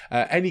nice.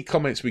 Any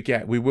comments we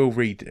get, we will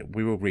read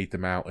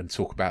them out and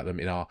talk about them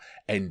in our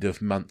end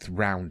of month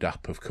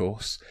roundup, of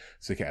course.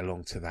 So get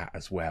along to that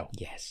as well.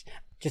 Yes.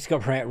 Just got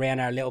to promote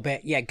Rhianna a little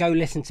bit. Yeah, go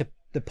listen to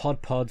the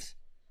podcast.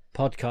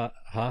 The podcast.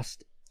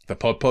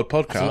 That's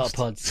a lot of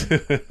pods.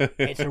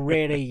 It's a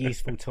really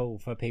useful tool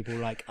for people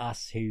like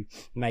us who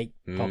make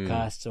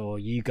podcasts, or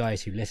you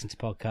guys who listen to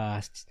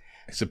podcasts.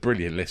 It's a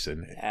brilliant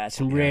listen. It's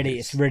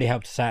really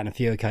helped us out on a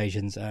few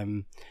occasions.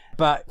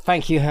 But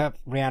thank you,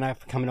 Rhianna,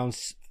 for coming on.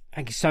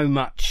 Thank you so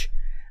much.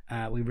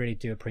 We really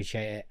do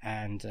appreciate it.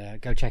 And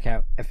go check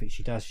out everything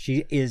she does.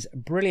 She is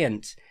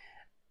brilliant.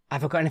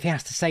 Have I got anything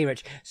else to say,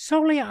 Rich?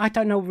 Sorry, I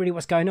don't know really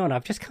what's going on.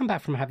 I've just come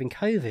back from having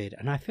COVID,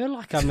 and I feel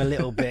like I'm a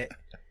little bit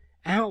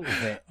out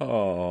of it.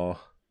 Oh,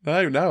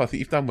 no, I think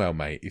you've done well,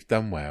 mate. You've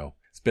done well.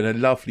 It's been a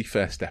lovely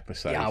first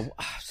episode. Yeah, I'm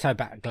so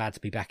glad to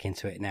be back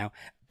into it now.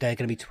 There are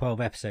going to be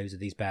 12 episodes of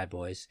these bad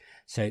boys,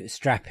 so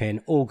strap in.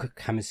 All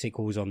coming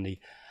sequels on the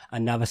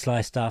Another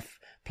Slice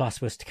stuff,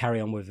 plus we're to carry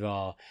on with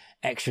our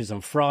extras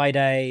on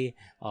Friday,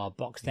 our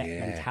box set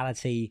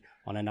mentality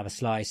on Another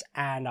Slice,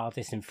 and our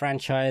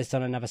Disenfranchised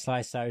on Another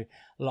Slice. So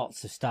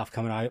lots of stuff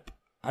coming up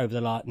over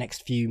the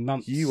next few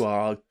months. You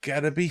are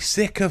going to be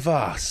sick of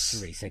us.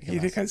 Really sick of us.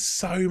 You get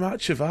so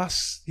much of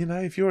us. You know,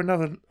 if you're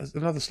another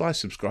Slice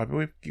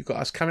subscriber, you've got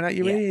us coming out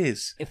your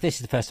ears. If this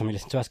is the first time you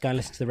listen to us, go and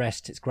listen to the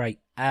rest. It's great.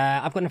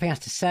 I've got nothing else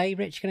to say.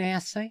 Rich, you got anything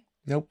else to say?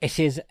 Nope. It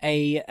is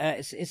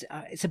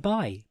it's a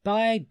bye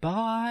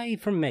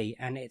from me,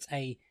 and it's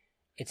a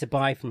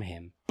bye from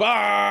him.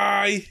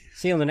 Bye.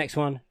 See you on the next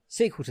one.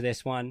 Sequel to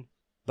this one.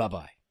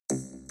 Bye.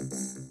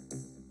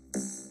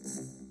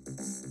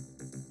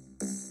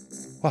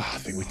 Well, I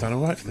think we've done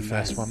all right for the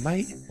first one,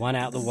 mate. One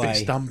out the way.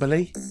 Bit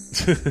stumbly.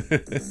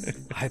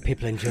 I hope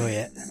people enjoy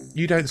it.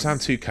 You don't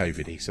sound too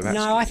COVID-y, so that's...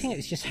 No, I think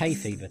it's just hay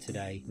fever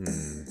today.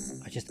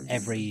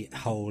 Every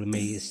hole in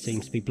me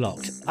seems to be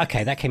blocked.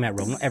 Okay, that came out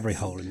wrong. Not every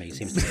hole in me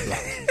seems to be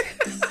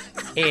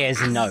blocked.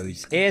 Ears and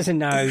nose.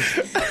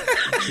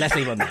 Let's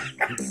leave on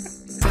that.